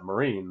coming into the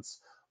Marines.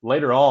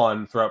 Later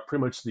on, throughout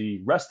pretty much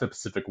the rest of the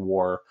Pacific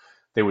War,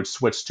 they would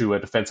switch to a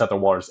defense at the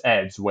water's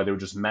edge, where they would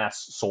just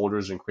mass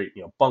soldiers and create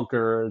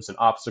bunkers and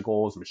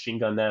obstacles, machine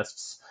gun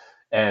nests,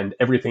 and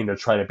everything to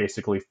try to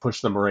basically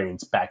push the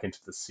Marines back into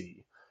the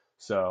sea.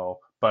 So,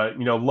 but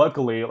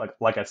luckily,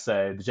 like I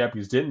said, the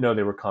Japanese didn't know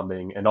they were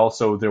coming, and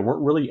also there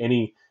weren't really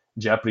any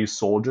Japanese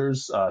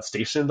soldiers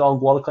stationed on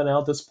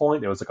Guadalcanal at this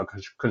point. It was like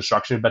a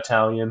construction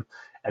battalion,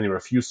 and there were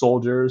a few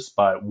soldiers.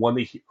 But when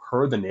they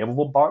heard the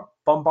naval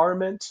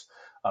bombardment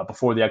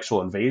before the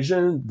actual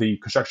invasion, the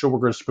construction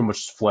workers pretty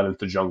much fled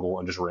into the jungle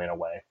and just ran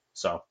away.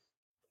 So,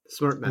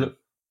 Smart man.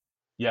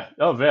 yeah,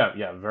 oh yeah,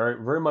 yeah,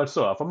 very very much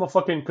so. If I'm a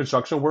fucking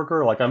construction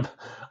worker, like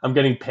I'm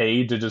getting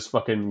paid to just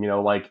fucking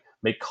like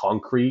make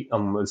concrete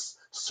on this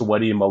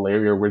sweaty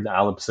malaria-ridden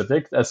island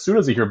Pacific. As soon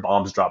as I hear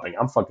bombs dropping,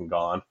 I'm fucking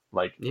gone.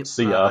 Like, Yep.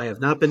 see ya. I have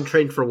not been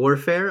trained for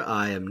warfare.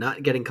 I am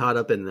not getting caught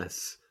up in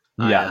this.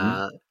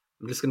 Yeah,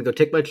 I'm just gonna go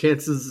take my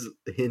chances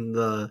in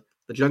the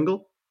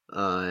jungle,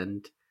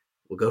 and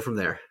we'll go from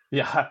there.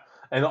 yeah.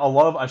 And a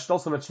lot of I should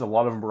also mention a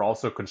lot of them were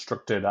also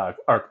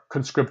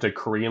conscripted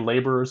Korean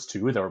laborers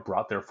too that were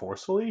brought there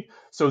forcefully.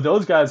 So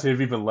those guys have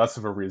even less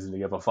of a reason to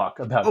give a fuck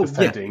about Oh yeah,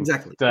 defending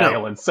exactly. the No,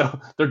 island. So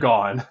they're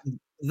gone.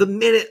 the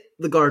minute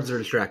the guards are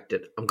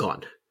distracted, I'm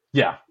gone.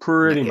 Yeah, In that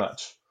pretty case.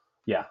 much.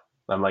 Yeah,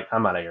 I'm like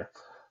I'm out of here.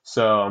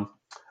 So,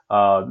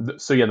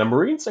 so yeah, the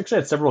Marines actually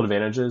had several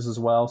advantages as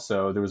well.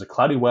 So there was a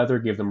cloudy weather,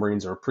 gave the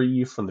Marines a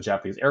reprieve from the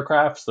Japanese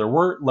aircraft. So there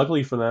weren't,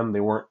 luckily for them,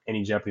 there weren't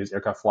any Japanese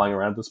aircraft flying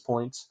around at this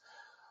point.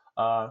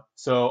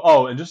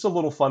 And just a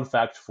little fun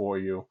fact for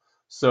you.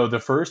 So the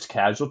first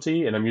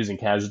casualty, and I'm using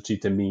casualty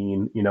to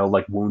mean,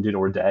 like wounded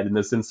or dead in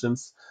this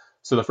instance.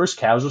 So the first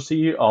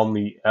casualty on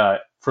the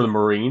for the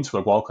Marines for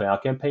the Guadalcanal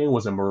campaign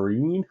was a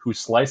Marine who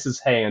sliced his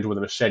hand with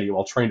a machete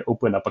while trying to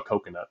open up a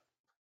coconut.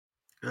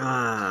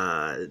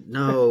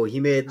 No, he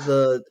made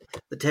the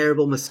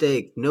terrible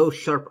mistake. No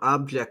sharp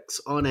objects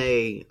on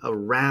a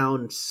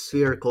round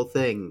spherical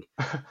thing.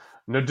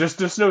 No,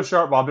 just no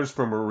sharp objects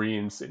for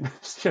Marines,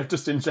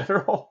 just in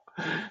general.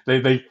 They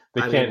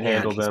I can't mean, yeah,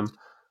 handle just them.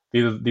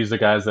 These are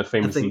guys that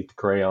famously nothing. eat the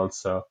crayons.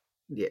 So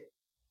Yeah,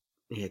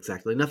 yeah,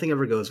 exactly. Nothing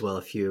ever goes well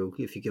if you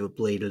give a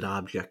bladed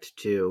object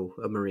to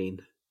a marine.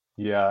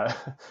 yeah,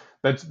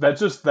 that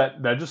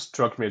just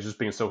struck me as just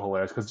being so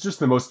hilarious because it's just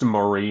the most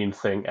Marine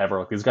thing ever.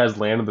 Like these guys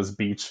land on this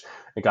beach,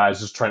 and guys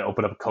just trying to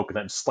open up a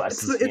coconut and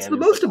slices his It's hand. the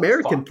And it's like, most oh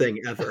American fuck. thing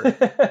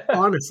ever.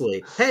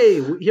 Honestly,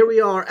 hey, here we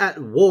are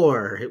at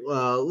war.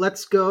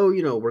 Let's go.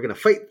 We're gonna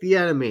fight the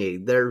enemy.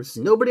 There's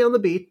nobody on the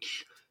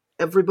beach.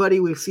 Everybody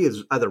we see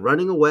is either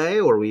running away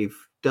or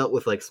we've dealt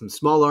with like some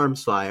small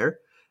arms fire.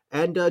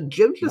 And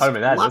Jim Not just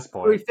even that at this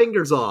lopped three point.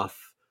 fingers off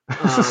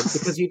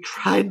because he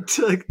tried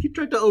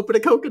to open a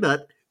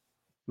coconut.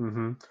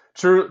 hmm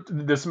True,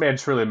 this man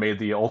truly made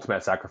the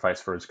ultimate sacrifice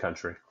for his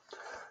country.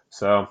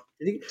 So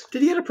Did he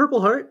get a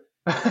Purple Heart?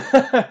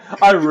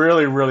 I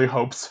really, really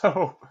hope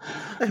so.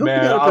 I hope he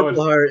Man, got a I would.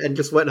 Purple Heart and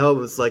just went home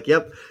and was like,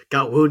 "Yep,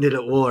 got wounded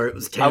at war. It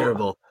was I,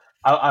 terrible."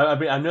 I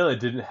mean, I know that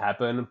didn't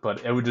happen,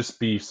 but it would just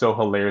be so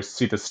hilarious to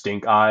see the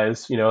stink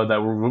eyes, that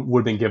would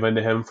have been given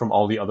to him from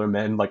all the other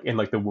men, like in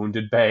like the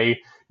wounded bay,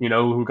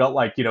 who got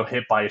like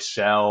hit by a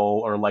shell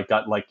or like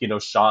got like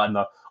shot in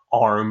the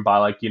arm by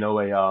like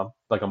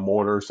a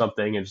mortar or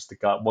something, and just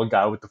got one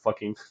guy with the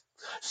fucking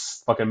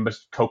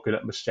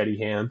coconut machete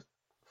hand.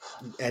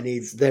 And he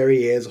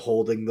is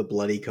holding the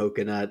bloody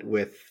coconut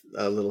with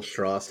a little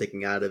straw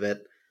sticking out of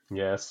it,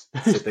 Yes,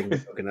 sipping the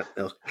coconut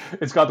milk.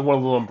 it's got the one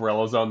of the little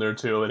umbrellas on there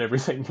too, and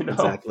everything.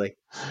 Exactly.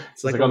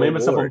 It's He's like like, a "Oh, maybe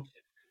myself reward.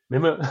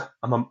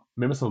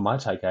 maybe some of my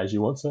Thai guys.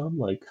 You want some?"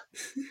 Like,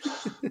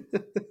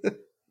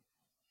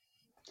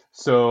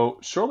 so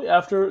shortly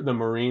after the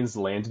Marines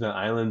landed on the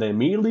island, they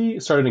immediately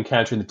started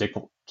encountering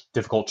the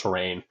difficult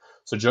terrain.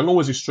 So jungle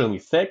was extremely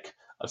thick,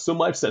 so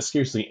much that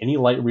scarcely any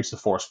light reached the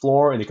forest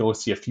floor, and they could only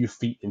see a few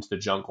feet into the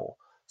jungle.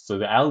 So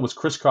the island was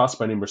crisscrossed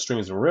by numerous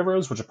streams and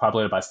rivers, which are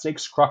populated by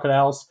snakes,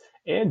 crocodiles,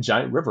 and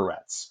giant river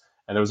rats.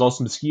 And there was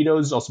also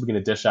mosquitoes, also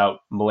beginning to dish out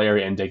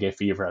malaria and dengue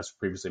fever, as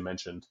previously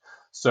mentioned.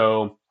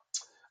 So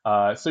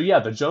so yeah,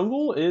 the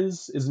jungle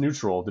is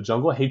neutral. The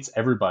jungle hates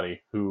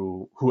everybody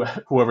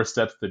whoever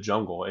steps the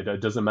jungle. It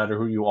doesn't matter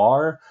who you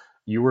are.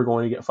 You are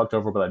going to get fucked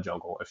over by that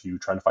jungle if you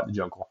try to fight the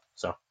jungle.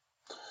 So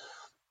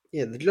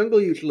Yeah, the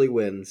jungle usually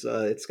wins.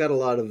 It's got a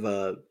lot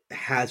of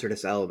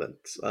hazardous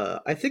elements.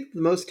 I think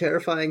the most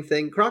terrifying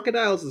thing,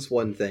 crocodiles is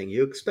one thing.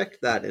 You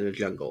expect that in a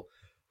jungle.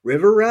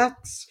 River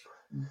rats?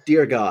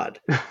 Dear God.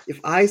 If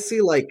I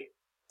see like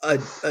a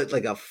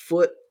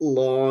foot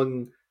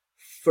long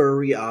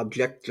furry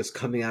object just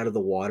coming out of the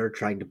water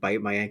trying to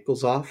bite my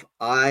ankles off,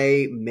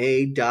 I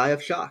may die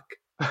of shock.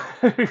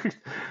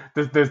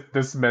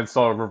 this man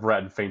saw a river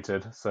rat and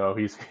fainted. So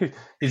he's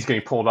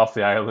getting pulled off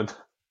the island.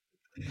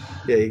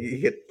 Yeah, you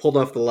get pulled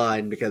off the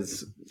line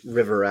because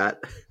river rat.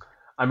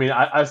 I mean,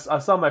 I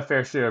saw my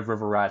fair share of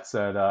river rats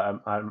at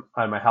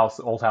my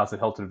old house in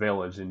Hilton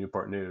Village in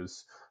Newport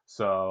News.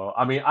 So,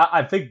 I mean,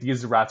 I think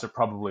these rats are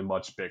probably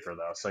much bigger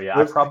though. So yeah, I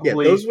Those, yeah,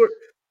 probably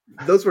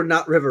those were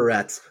not river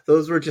rats.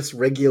 Those were just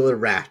regular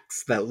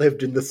rats that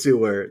lived in the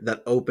sewer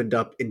that opened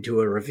up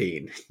into a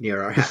ravine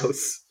near our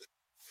house.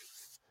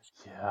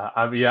 yeah,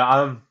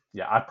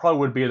 I probably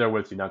would be there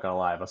with you. Not gonna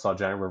lie, if I saw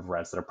giant river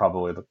rats that are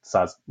probably the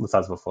size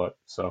of a foot.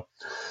 So,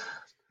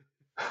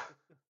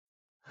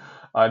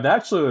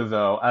 naturally,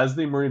 though, as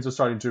the Marines are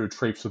starting to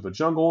traipse through the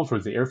jungle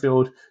towards the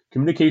airfield,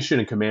 communication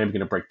and command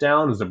began to break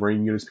down as the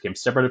Marine units became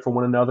separated from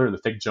one another in the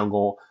thick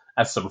jungle,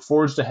 as some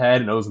forged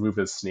ahead and others moved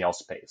at a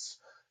snail's pace.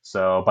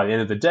 So by the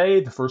end of the day,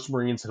 the first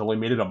Marines had only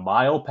made it a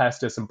mile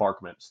past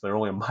disembarkment. So they're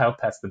only a mile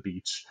past the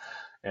beach.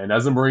 And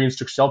as the Marines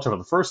took shelter for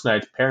the first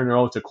night,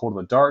 paranoia took hold in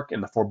the dark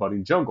and the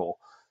foreboding jungle.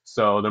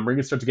 So the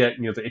Marines start to get,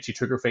 the itchy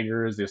trigger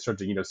fingers. They start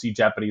to, see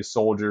Japanese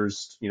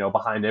soldiers,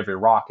 behind every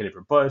rock and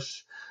every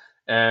bush.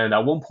 And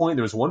at one point,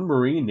 there was one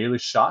Marine nearly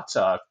shot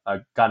a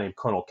guy named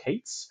Colonel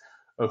Cates,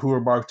 who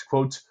remarked,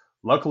 quote,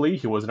 "Luckily,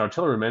 he was an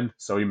artilleryman,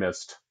 so he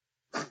missed."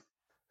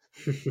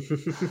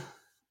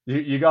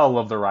 You gotta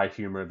love the right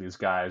humor of these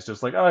guys.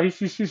 Just like, oh,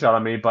 he shot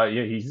at me, but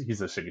yeah,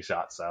 he's a shitty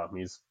shot, so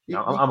you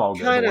I'm all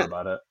good. Don't kind worry of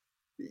about it.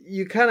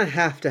 you kind of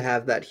have to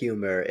have that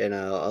humor in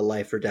a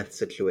life or death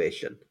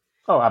situation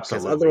Oh, because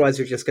absolutely. otherwise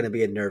you're just going to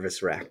be a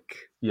nervous wreck.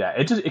 Yeah,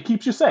 it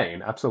keeps you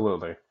sane.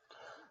 Absolutely.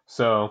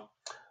 So,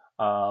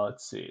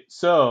 let's see.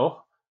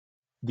 So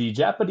the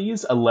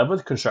Japanese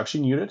 11th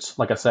Construction Unit,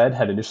 like I said,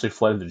 had initially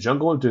fled into the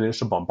jungle to the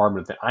initial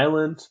bombardment of the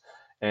island,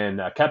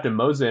 and Captain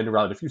Mosin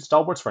rallied a few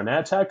stalwarts for an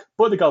attack,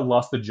 but they got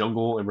lost in the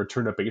jungle and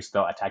returned to base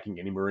without attacking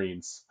any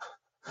Marines.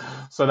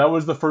 So that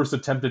was the first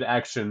attempted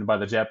action by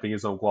the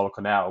Japanese on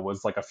Guadalcanal.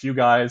 Was like a few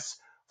guys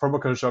from a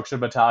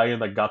construction battalion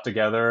that got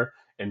together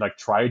and like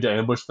tried to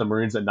ambush the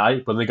Marines at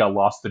night, but they got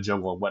lost in the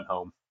jungle and went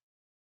home.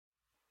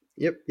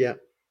 Yep, yeah.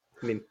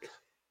 I mean,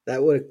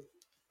 that would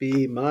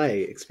be my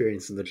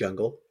experience in the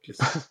jungle.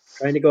 Just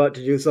trying to go out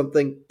to do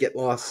something, get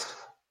lost,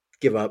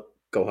 give up,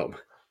 go home.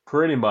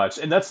 Pretty much,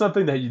 and that's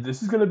something that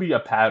this is going to be a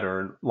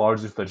pattern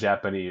largely for the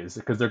Japanese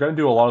because they're going to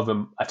do a lot of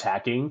them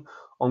attacking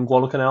on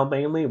Guadalcanal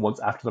mainly once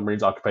after the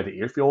Marines occupy the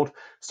airfield.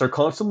 So they're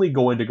constantly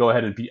going to go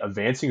ahead and be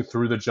advancing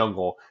through the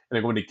jungle, and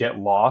they're going to get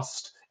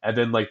lost. And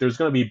then like there's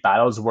going to be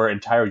battles where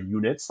entire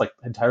units, like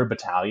entire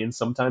battalions,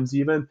 sometimes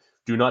even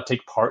do not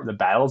take part in the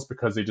battles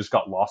because they just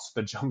got lost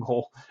in the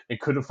jungle and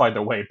couldn't find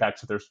their way back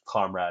to their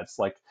comrades.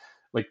 Like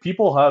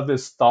people have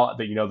this thought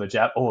that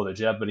the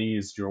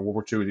Japanese during World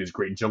War II, these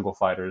great jungle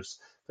fighters,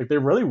 like they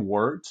really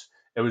weren't.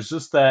 It was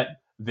just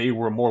that they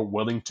were more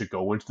willing to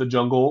go into the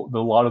jungle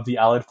than a lot of the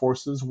Allied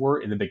forces were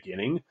in the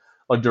beginning.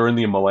 Like during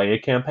the Malaya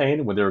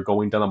campaign, when they were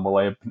going down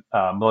the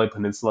Malay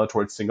Peninsula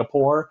towards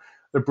Singapore,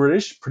 the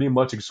British pretty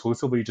much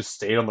exclusively just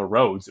stayed on the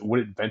roads and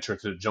wouldn't venture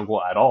into the jungle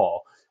at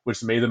all,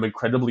 which made them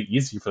incredibly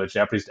easy for the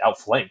Japanese to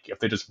outflank if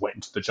they just went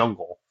into the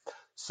jungle.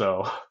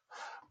 So,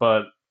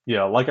 but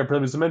yeah, like I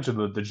previously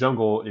mentioned, the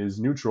jungle is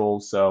neutral,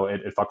 so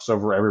it fucks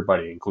over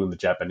everybody, including the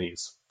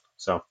Japanese.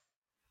 So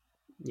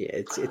Yeah,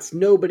 it's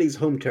nobody's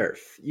home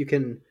turf. You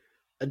can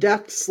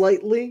adapt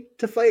slightly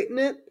to fighting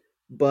it,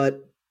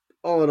 but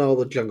all in all,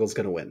 the jungle's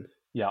gonna win.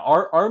 yeah,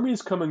 our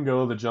armies come and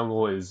go. The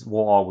jungle is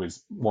will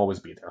always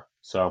be there.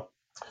 So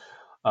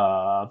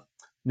uh,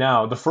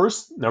 now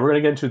we're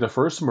gonna get into the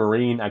first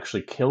Marine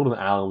actually killed on the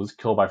island was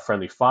killed by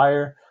friendly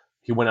fire.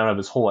 He went out of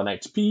his hole at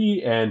night to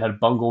pee and had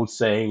bungled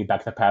saying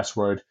back the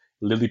password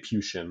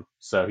Lilliputian.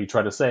 So he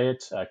tried to say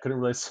it, couldn't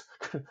really,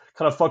 kind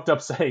of fucked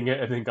up saying it,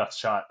 and then got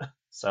shot.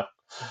 So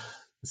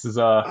this is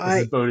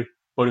I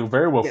boding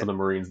very well Yeah, for the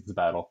Marines in this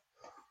battle.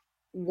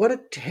 what a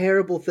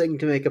terrible thing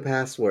to make a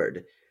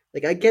password.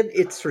 Like I get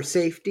it's for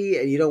safety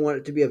and you don't want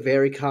it to be a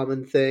very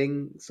common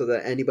thing so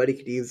that anybody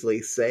could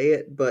easily say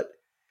it, but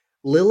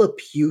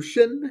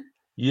Lilliputian?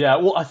 Yeah,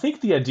 well, I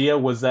think the idea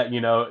was that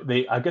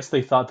I guess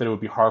they thought that it would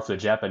be hard for the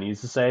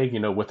Japanese to say,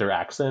 with their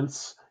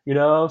accents,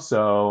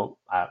 So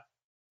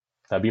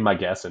that'd be my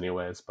guess,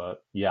 anyways.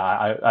 But yeah,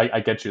 I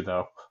get you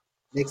though.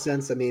 Makes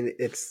sense. I mean,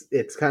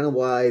 it's kind of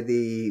why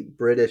the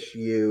British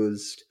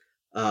used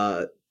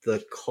the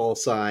call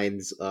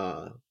signs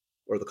or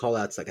the call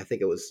outs, like I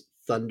think it was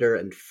thunder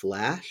and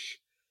flash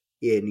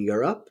in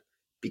Europe,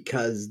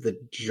 because the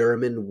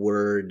German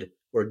word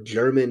or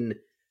German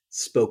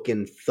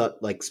spoken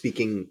like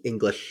speaking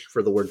English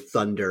for the word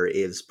thunder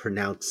is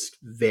pronounced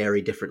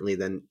very differently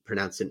than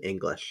pronounced in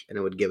English, and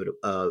it would give it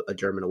a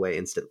German away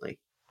instantly.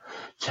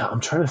 Yeah, I'm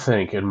trying to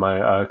think in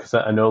my because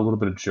I know a little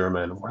bit of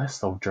German. What is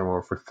the German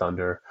word for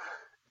thunder?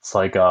 It's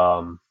like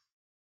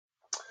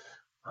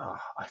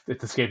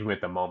it's escaping me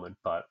at the moment,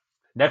 but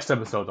next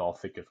episode I'll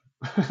think of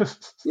it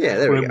Yeah,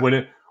 there we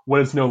when go.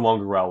 it's no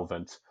longer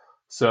relevant.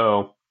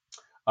 So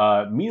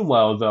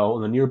meanwhile, though,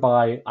 on the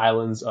nearby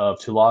islands of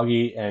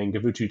Tulagi and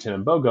Gavutu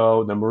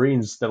Tenambogo, the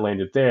Marines that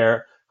landed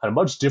there had a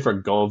much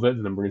different go of it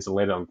than the Marines that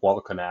landed on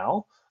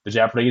Guadalcanal. The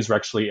Japanese were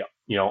actually,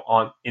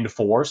 on in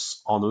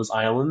force on those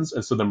islands,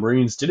 and so the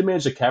Marines did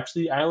manage to capture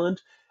the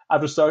island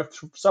after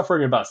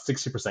suffering about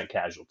 60%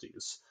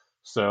 casualties.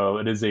 So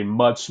it is a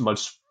much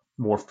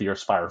more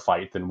fierce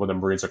firefight than what the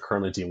Marines are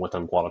currently dealing with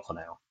on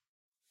Guadalcanal.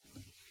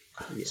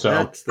 Yeah, So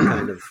that's the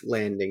kind of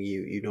landing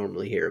you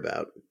normally hear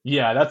about.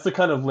 yeah, that's the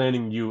kind of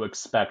landing you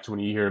expect when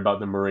you hear about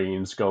the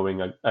Marines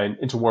going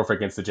into warfare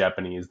against the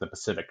Japanese in the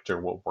Pacific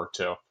during World War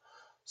II.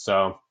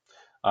 So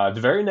the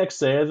very next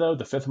day, though,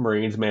 the 5th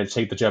Marines managed to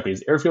take the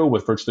Japanese airfield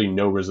with virtually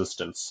no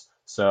resistance.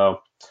 So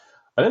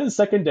by then the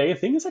second day,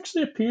 things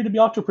actually appear to be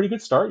off to a pretty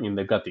good start.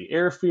 They've got the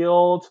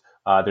airfield.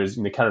 There's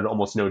kind of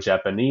almost no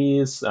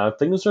Japanese.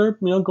 Things are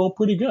going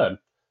pretty good.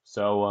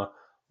 So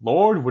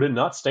Lord, would it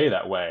not stay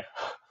that way?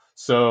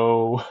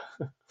 So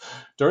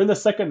during the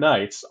second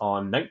night,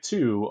 on night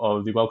 2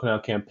 of the Guadalcanal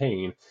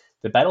Campaign,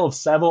 the Battle of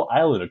Savo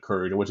Island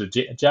occurred, in which the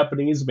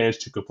Japanese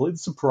managed to completely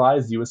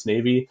surprise the U.S.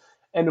 Navy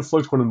and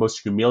inflict one of the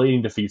most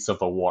humiliating defeats of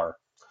the war.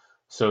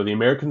 So the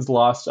Americans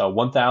lost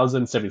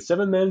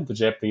 1,077 men, the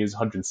Japanese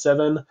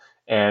 107,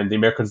 and the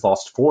Americans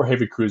lost 4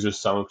 heavy cruisers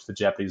sunk, the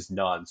Japanese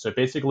none. So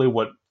basically,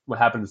 what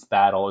happened in this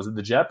battle is that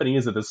the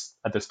Japanese at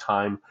this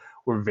time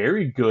were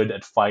very good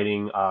at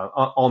fighting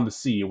on the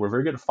sea. Were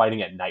very good at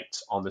fighting at night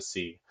on the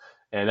sea,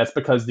 and that's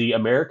because the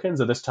Americans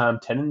at this time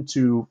tended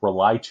to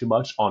rely too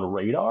much on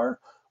radar,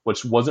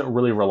 which wasn't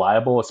really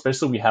reliable.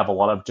 Especially we have a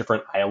lot of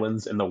different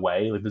islands in the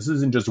way. Like this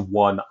isn't just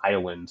one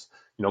island,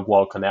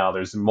 Guadalcanal.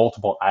 There's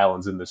multiple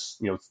islands in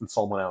this, in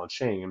Solomon Island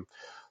chain.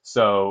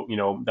 So,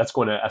 that's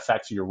going to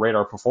affect your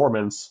radar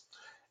performance.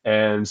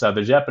 And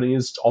the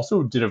Japanese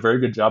also did a very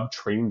good job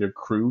training their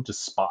crew to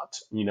spot,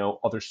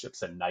 other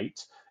ships at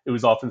night. It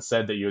was often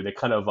said that they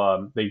kind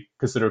of they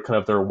consider kind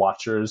of their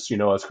watchers,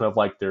 as kind of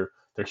like their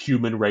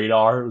human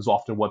radar. It was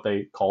often what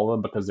they call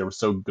them because they were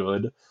so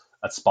good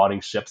at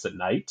spotting ships at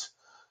night.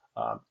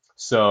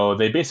 So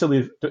they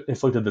basically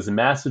inflicted this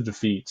massive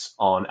defeat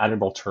on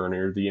Admiral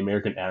Turner, the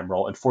American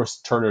admiral, and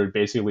forced Turner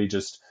basically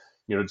just,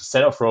 to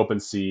set out for open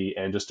sea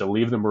and just to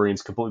leave the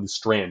Marines completely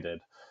stranded.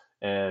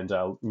 And,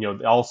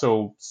 they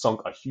also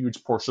sunk a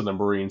huge portion of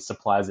the Marines'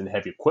 supplies and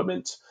heavy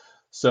equipment.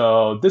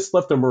 So this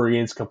left the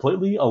Marines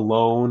completely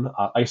alone,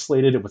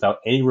 isolated, without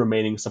any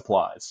remaining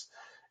supplies.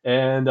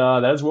 And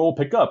that is where we'll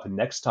pick up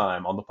next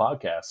time on the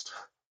podcast.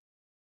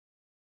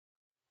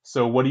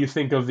 So, what do you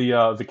think of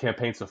the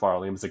campaign so far,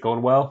 Liam? Is it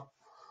going well?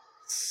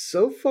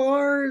 So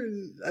far,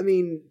 I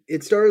mean,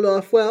 it started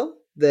off well.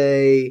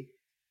 They,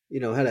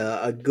 had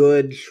a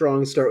good,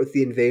 strong start with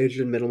the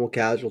invasion, minimal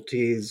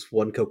casualties,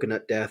 one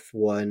coconut death,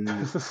 one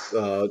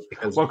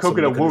because Well, somebody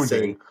coconut couldn't say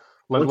wounding.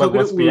 one Let's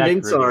coconut be wounding.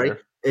 accurate Sorry,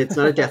 here. it's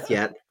not a death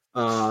yet.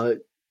 Uh,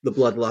 the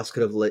blood loss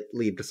could have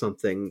lead to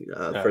something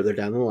Yeah, further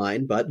down the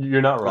line,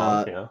 you're not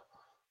wrong. uh,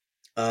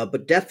 Yeah,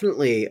 but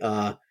definitely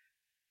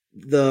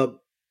the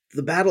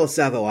the Battle of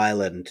Savo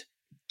Island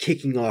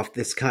kicking off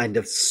this kind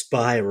of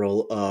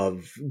spiral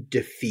of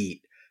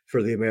defeat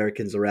for the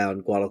Americans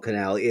around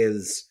Guadalcanal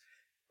is,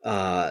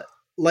 uh,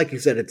 like you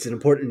said, it's an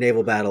important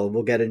naval battle, and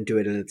we'll get into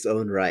it in its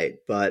own right.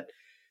 But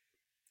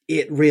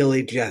it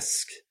really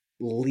just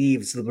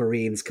leaves the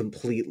Marines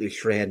completely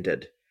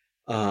stranded.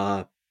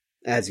 Uh,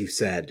 as you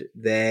said,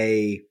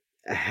 they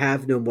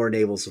have no more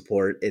naval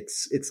support.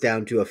 It's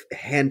down to a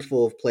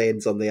handful of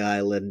planes on the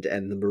island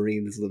and the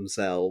Marines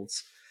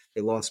themselves.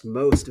 They lost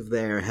most of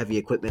their heavy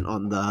equipment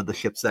on the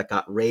ships that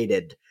got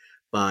raided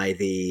by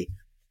the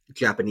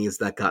Japanese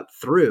that got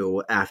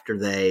through after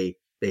they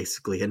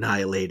basically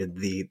annihilated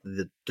the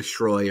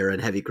destroyer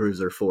and heavy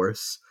cruiser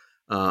force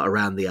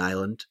around the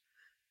island.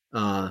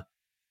 Uh,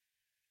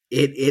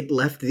 it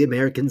left the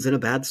Americans in a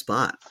bad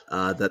spot.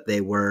 That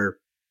they were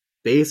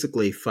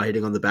basically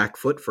fighting on the back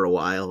foot for a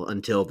while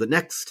until the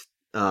next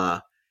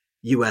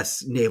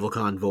U.S. naval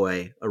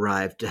convoy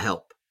arrived to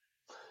help,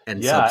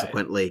 and yeah.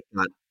 subsequently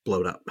got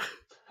blown up.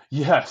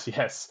 Yes,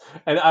 yes.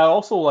 And I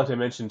also like to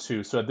mention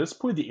too, so at this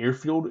point the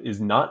airfield is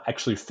not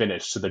actually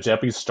finished. So the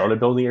Japanese started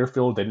building the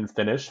airfield, they didn't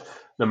finish.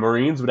 The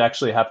Marines would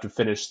actually have to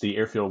finish the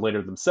airfield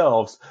later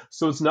themselves.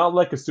 So it's not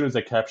like as soon as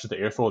they capture the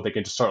airfield they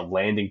can just start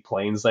landing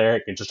planes there,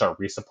 they can just start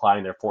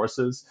resupplying their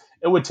forces.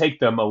 It would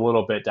take them a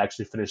little bit to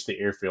actually finish the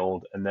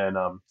airfield and then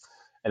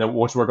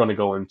which we're going to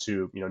go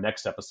into,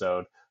 next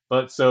episode.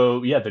 But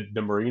so yeah,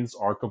 the Marines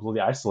are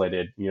completely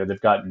isolated. They've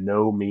got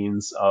no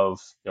means of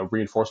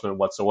reinforcement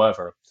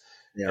whatsoever.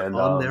 They're And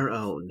on their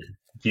own.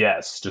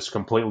 yes, just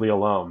completely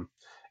alone.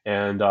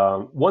 And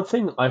one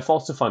thing I've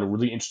also found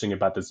really interesting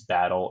about this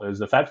battle is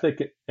the fact that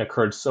it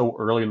occurred so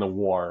early in the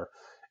war,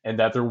 and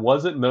that there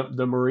wasn't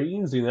the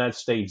Marines in the United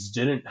States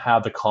didn't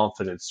have the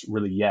confidence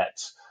really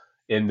yet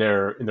in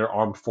their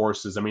armed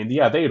forces. I mean,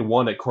 yeah, they had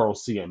won at Coral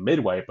Sea and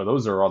Midway, but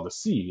those are on the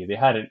sea. They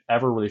hadn't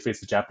ever really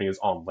faced the Japanese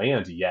on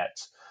land yet.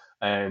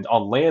 And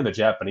on land, the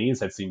Japanese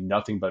had seen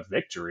nothing but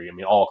victory. I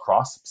mean, all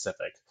across the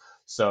Pacific.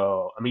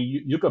 So, I mean,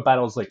 you look at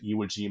battles like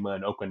Iwo Jima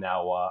and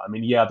Okinawa. I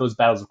mean, yeah, those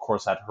battles, of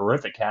course, had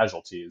horrific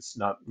casualties.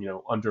 Not,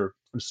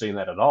 understating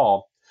that at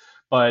all.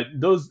 But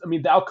those, I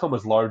mean, the outcome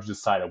was largely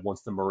decided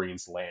once the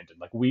Marines landed.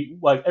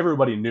 Like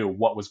everybody knew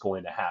what was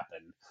going to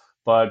happen.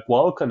 But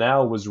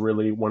Guadalcanal was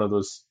really one of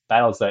those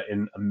battles that,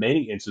 in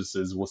many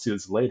instances, we'll see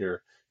this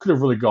later, could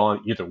have really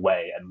gone either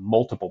way at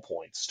multiple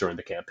points during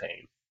the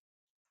campaign.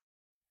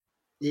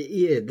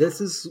 Yeah,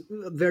 this is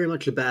very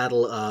much a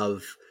battle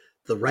of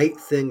the right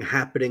thing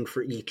happening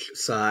for each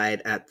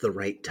side at the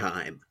right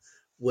time.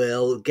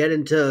 We'll get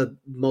into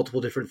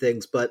multiple different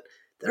things, but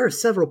there are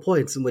several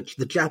points in which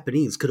the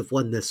Japanese could have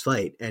won this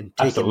fight and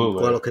taken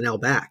Absolutely. Guadalcanal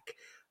back.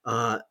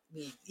 Uh,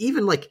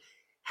 Even like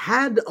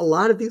had a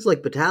lot of these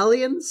like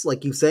battalions,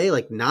 like you say,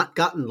 like not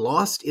gotten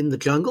lost in the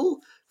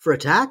jungle for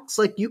attacks,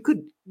 like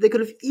they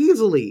could have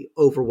easily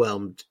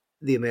overwhelmed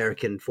the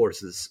American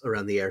forces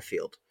around the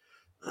airfield,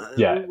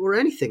 Yeah, or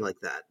anything like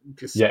that.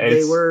 Just yeah,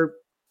 it's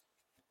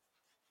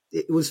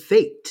it was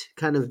fate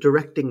kind of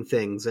directing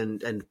things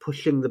and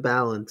pushing the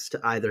balance to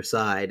either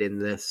side in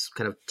this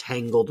kind of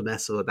tangled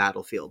mess of a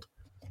battlefield.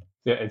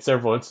 yeah, in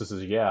several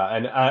instances, yeah.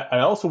 And I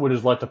also would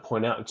just like to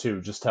point out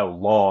too just how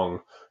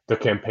long the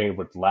campaign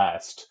would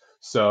last.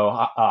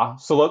 So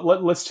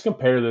let's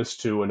compare this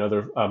to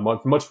another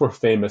much more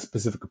famous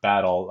Pacific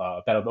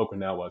battle, Battle of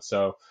Okinawa.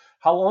 So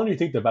how long do you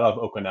think the Battle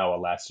of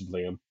Okinawa lasted,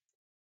 Liam?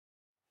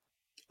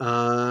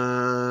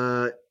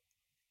 Uh,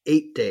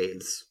 8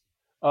 days.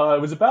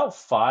 It was about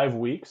 5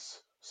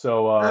 weeks.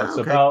 So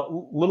Okay. about a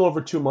little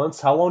over 2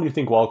 months. How long do you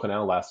think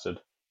Guadalcanal lasted?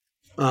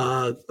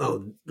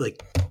 Oh,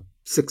 like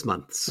 6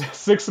 months.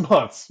 6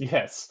 months.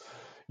 Yes,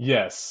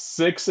 yes,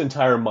 6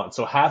 entire months.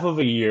 So half of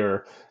a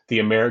year, the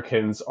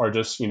Americans are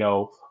just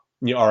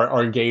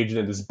are engaged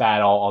in this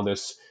battle on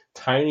this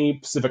tiny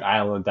Pacific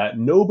island that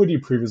nobody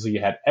previously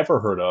had ever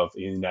heard of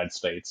in the United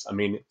States. I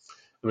mean,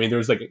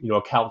 there's like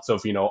accounts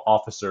of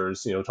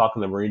officers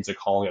talking to the Marines and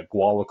calling it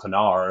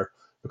Guadalcanar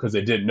because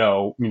they didn't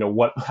know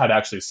what how to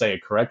actually say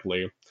it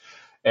correctly,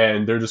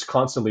 and they're just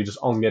constantly just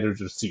on the edge of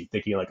their seat,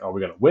 thinking like, "Are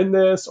we going to win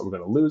this? Are we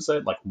going to lose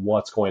it? Like,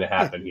 what's going to Yeah,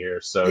 happen here?"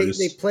 So they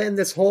just planned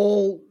this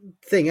whole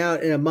thing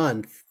out in a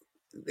month,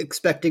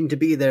 expecting to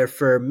be there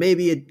for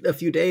maybe a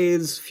few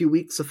days, a few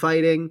weeks of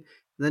fighting,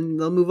 then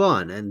they'll move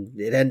on, and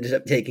it ended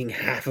up taking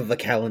half of a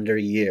calendar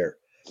year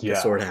to yeah,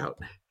 sort out.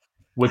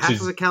 which Half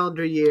of a is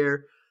calendar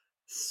year,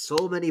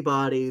 so many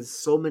bodies,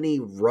 so many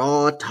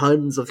raw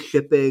tons of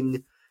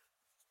shipping,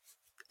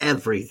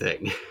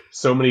 everything.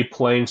 so many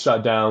planes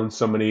shot down,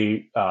 so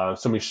many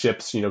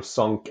ships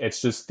sunk.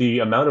 It's just the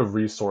amount of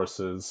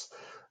resources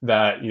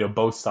that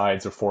both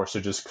sides are forced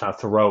to just kind of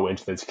throw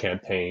into this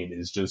campaign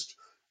is just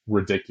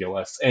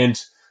ridiculous.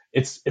 And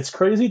it's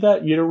crazy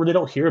that you really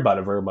don't hear about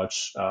it very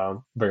much,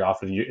 very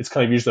often. It's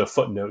kind of usually a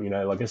footnote.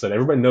 Like I said,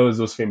 everybody knows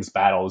those famous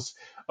battles: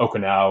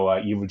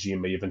 Okinawa, Iwo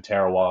Jima, even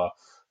Tarawa,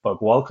 but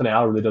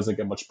Guadalcanal really doesn't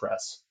get much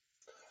press.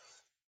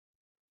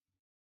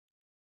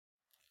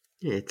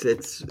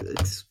 It's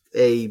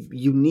a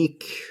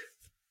unique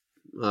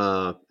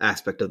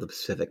aspect of the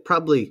Pacific,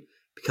 probably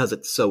because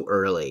it's so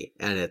early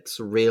and it's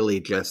really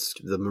just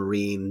the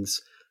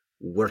Marines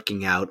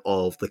working out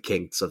all of the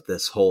kinks of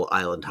this whole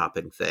island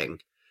hopping thing.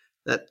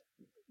 That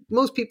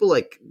most people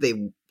like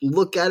they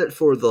look at it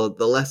for the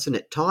lesson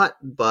it taught,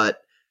 but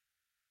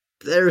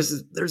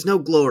there's no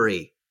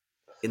glory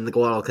in the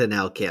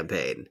Guadalcanal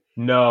campaign.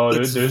 No,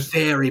 It's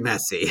very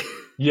messy.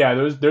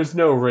 there's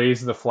no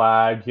raising the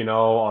flag,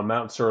 on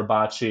Mount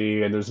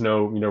Suribachi, and there's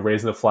no,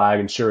 raising the flag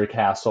in Shuri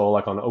Castle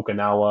like on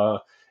Okinawa.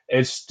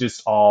 It's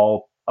just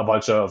all a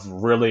bunch of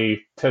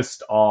really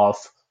pissed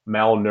off,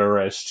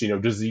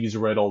 malnourished, disease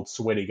riddled,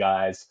 sweaty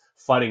guys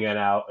fighting it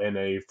out in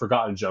a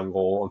forgotten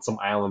jungle on some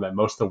island that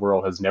most of the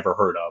world has never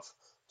heard of.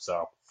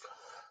 So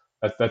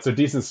that's a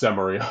decent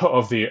summary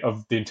of the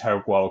entire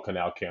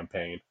Guadalcanal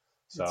campaign.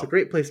 It's a So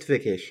great place to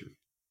vacation.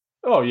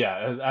 Oh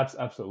yeah,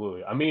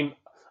 absolutely. I mean,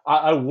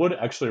 I would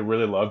actually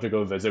really love to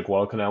go visit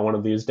Guadalcanal one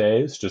of these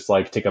days. Just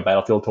like take a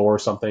battlefield tour or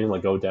something,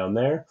 like go down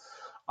there.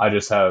 I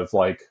just have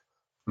like,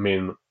 I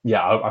mean,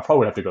 yeah, I probably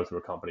would have to go through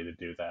a company to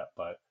do that,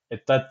 but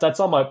that's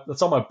on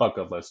my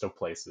bucket list of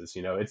places.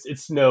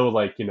 It's no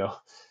like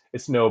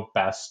it's no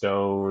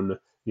Bastogne,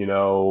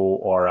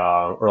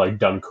 or like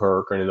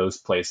Dunkirk or any of those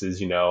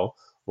places,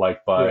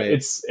 like, but Right.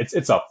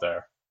 it's up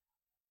there.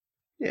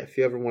 Yeah, if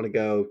you ever want to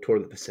go tour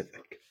the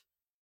Pacific.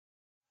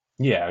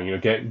 Yeah,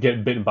 get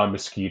bitten by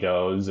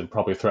mosquitoes and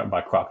probably threatened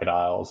by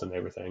crocodiles and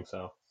everything.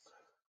 So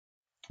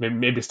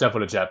maybe step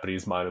on a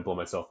Japanese mine and blow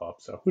myself up.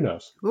 So who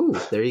knows? Ooh,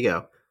 there you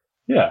go.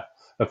 Yeah,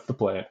 that's the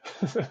plan.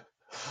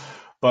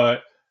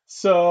 But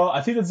so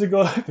I think that's a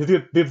good. I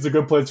think that's a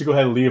good place to go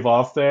ahead and leave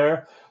off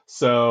there.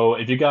 So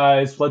if you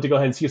guys would like to go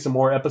ahead and see some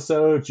more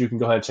episodes, you can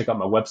go ahead and check out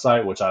my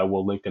website, which I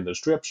will link in the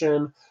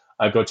description.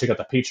 Go check out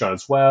the Patreon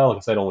as well. Like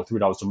I said, only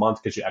 $3 a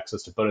month gets you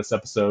access to bonus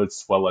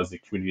episodes, as well as the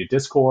community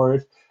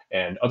Discord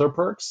and other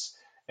perks.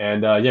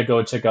 And yeah, go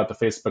and check out the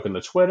Facebook and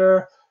the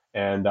Twitter.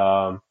 And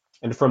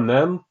from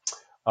them,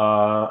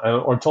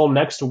 or until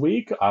next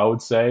week, I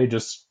would say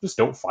just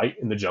don't fight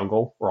in the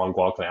jungle or on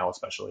Guadalcanal,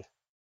 especially.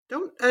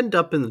 Don't end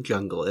up in the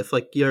jungle. If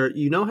like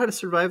you know how to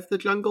survive the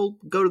jungle,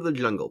 go to the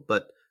jungle,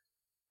 but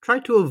try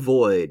to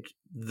avoid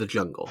the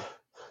jungle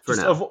for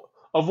Just now.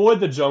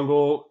 avoid the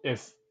jungle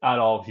if at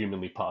all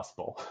humanly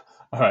possible.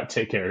 All right,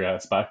 take care,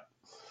 guys. Bye.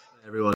 Everyone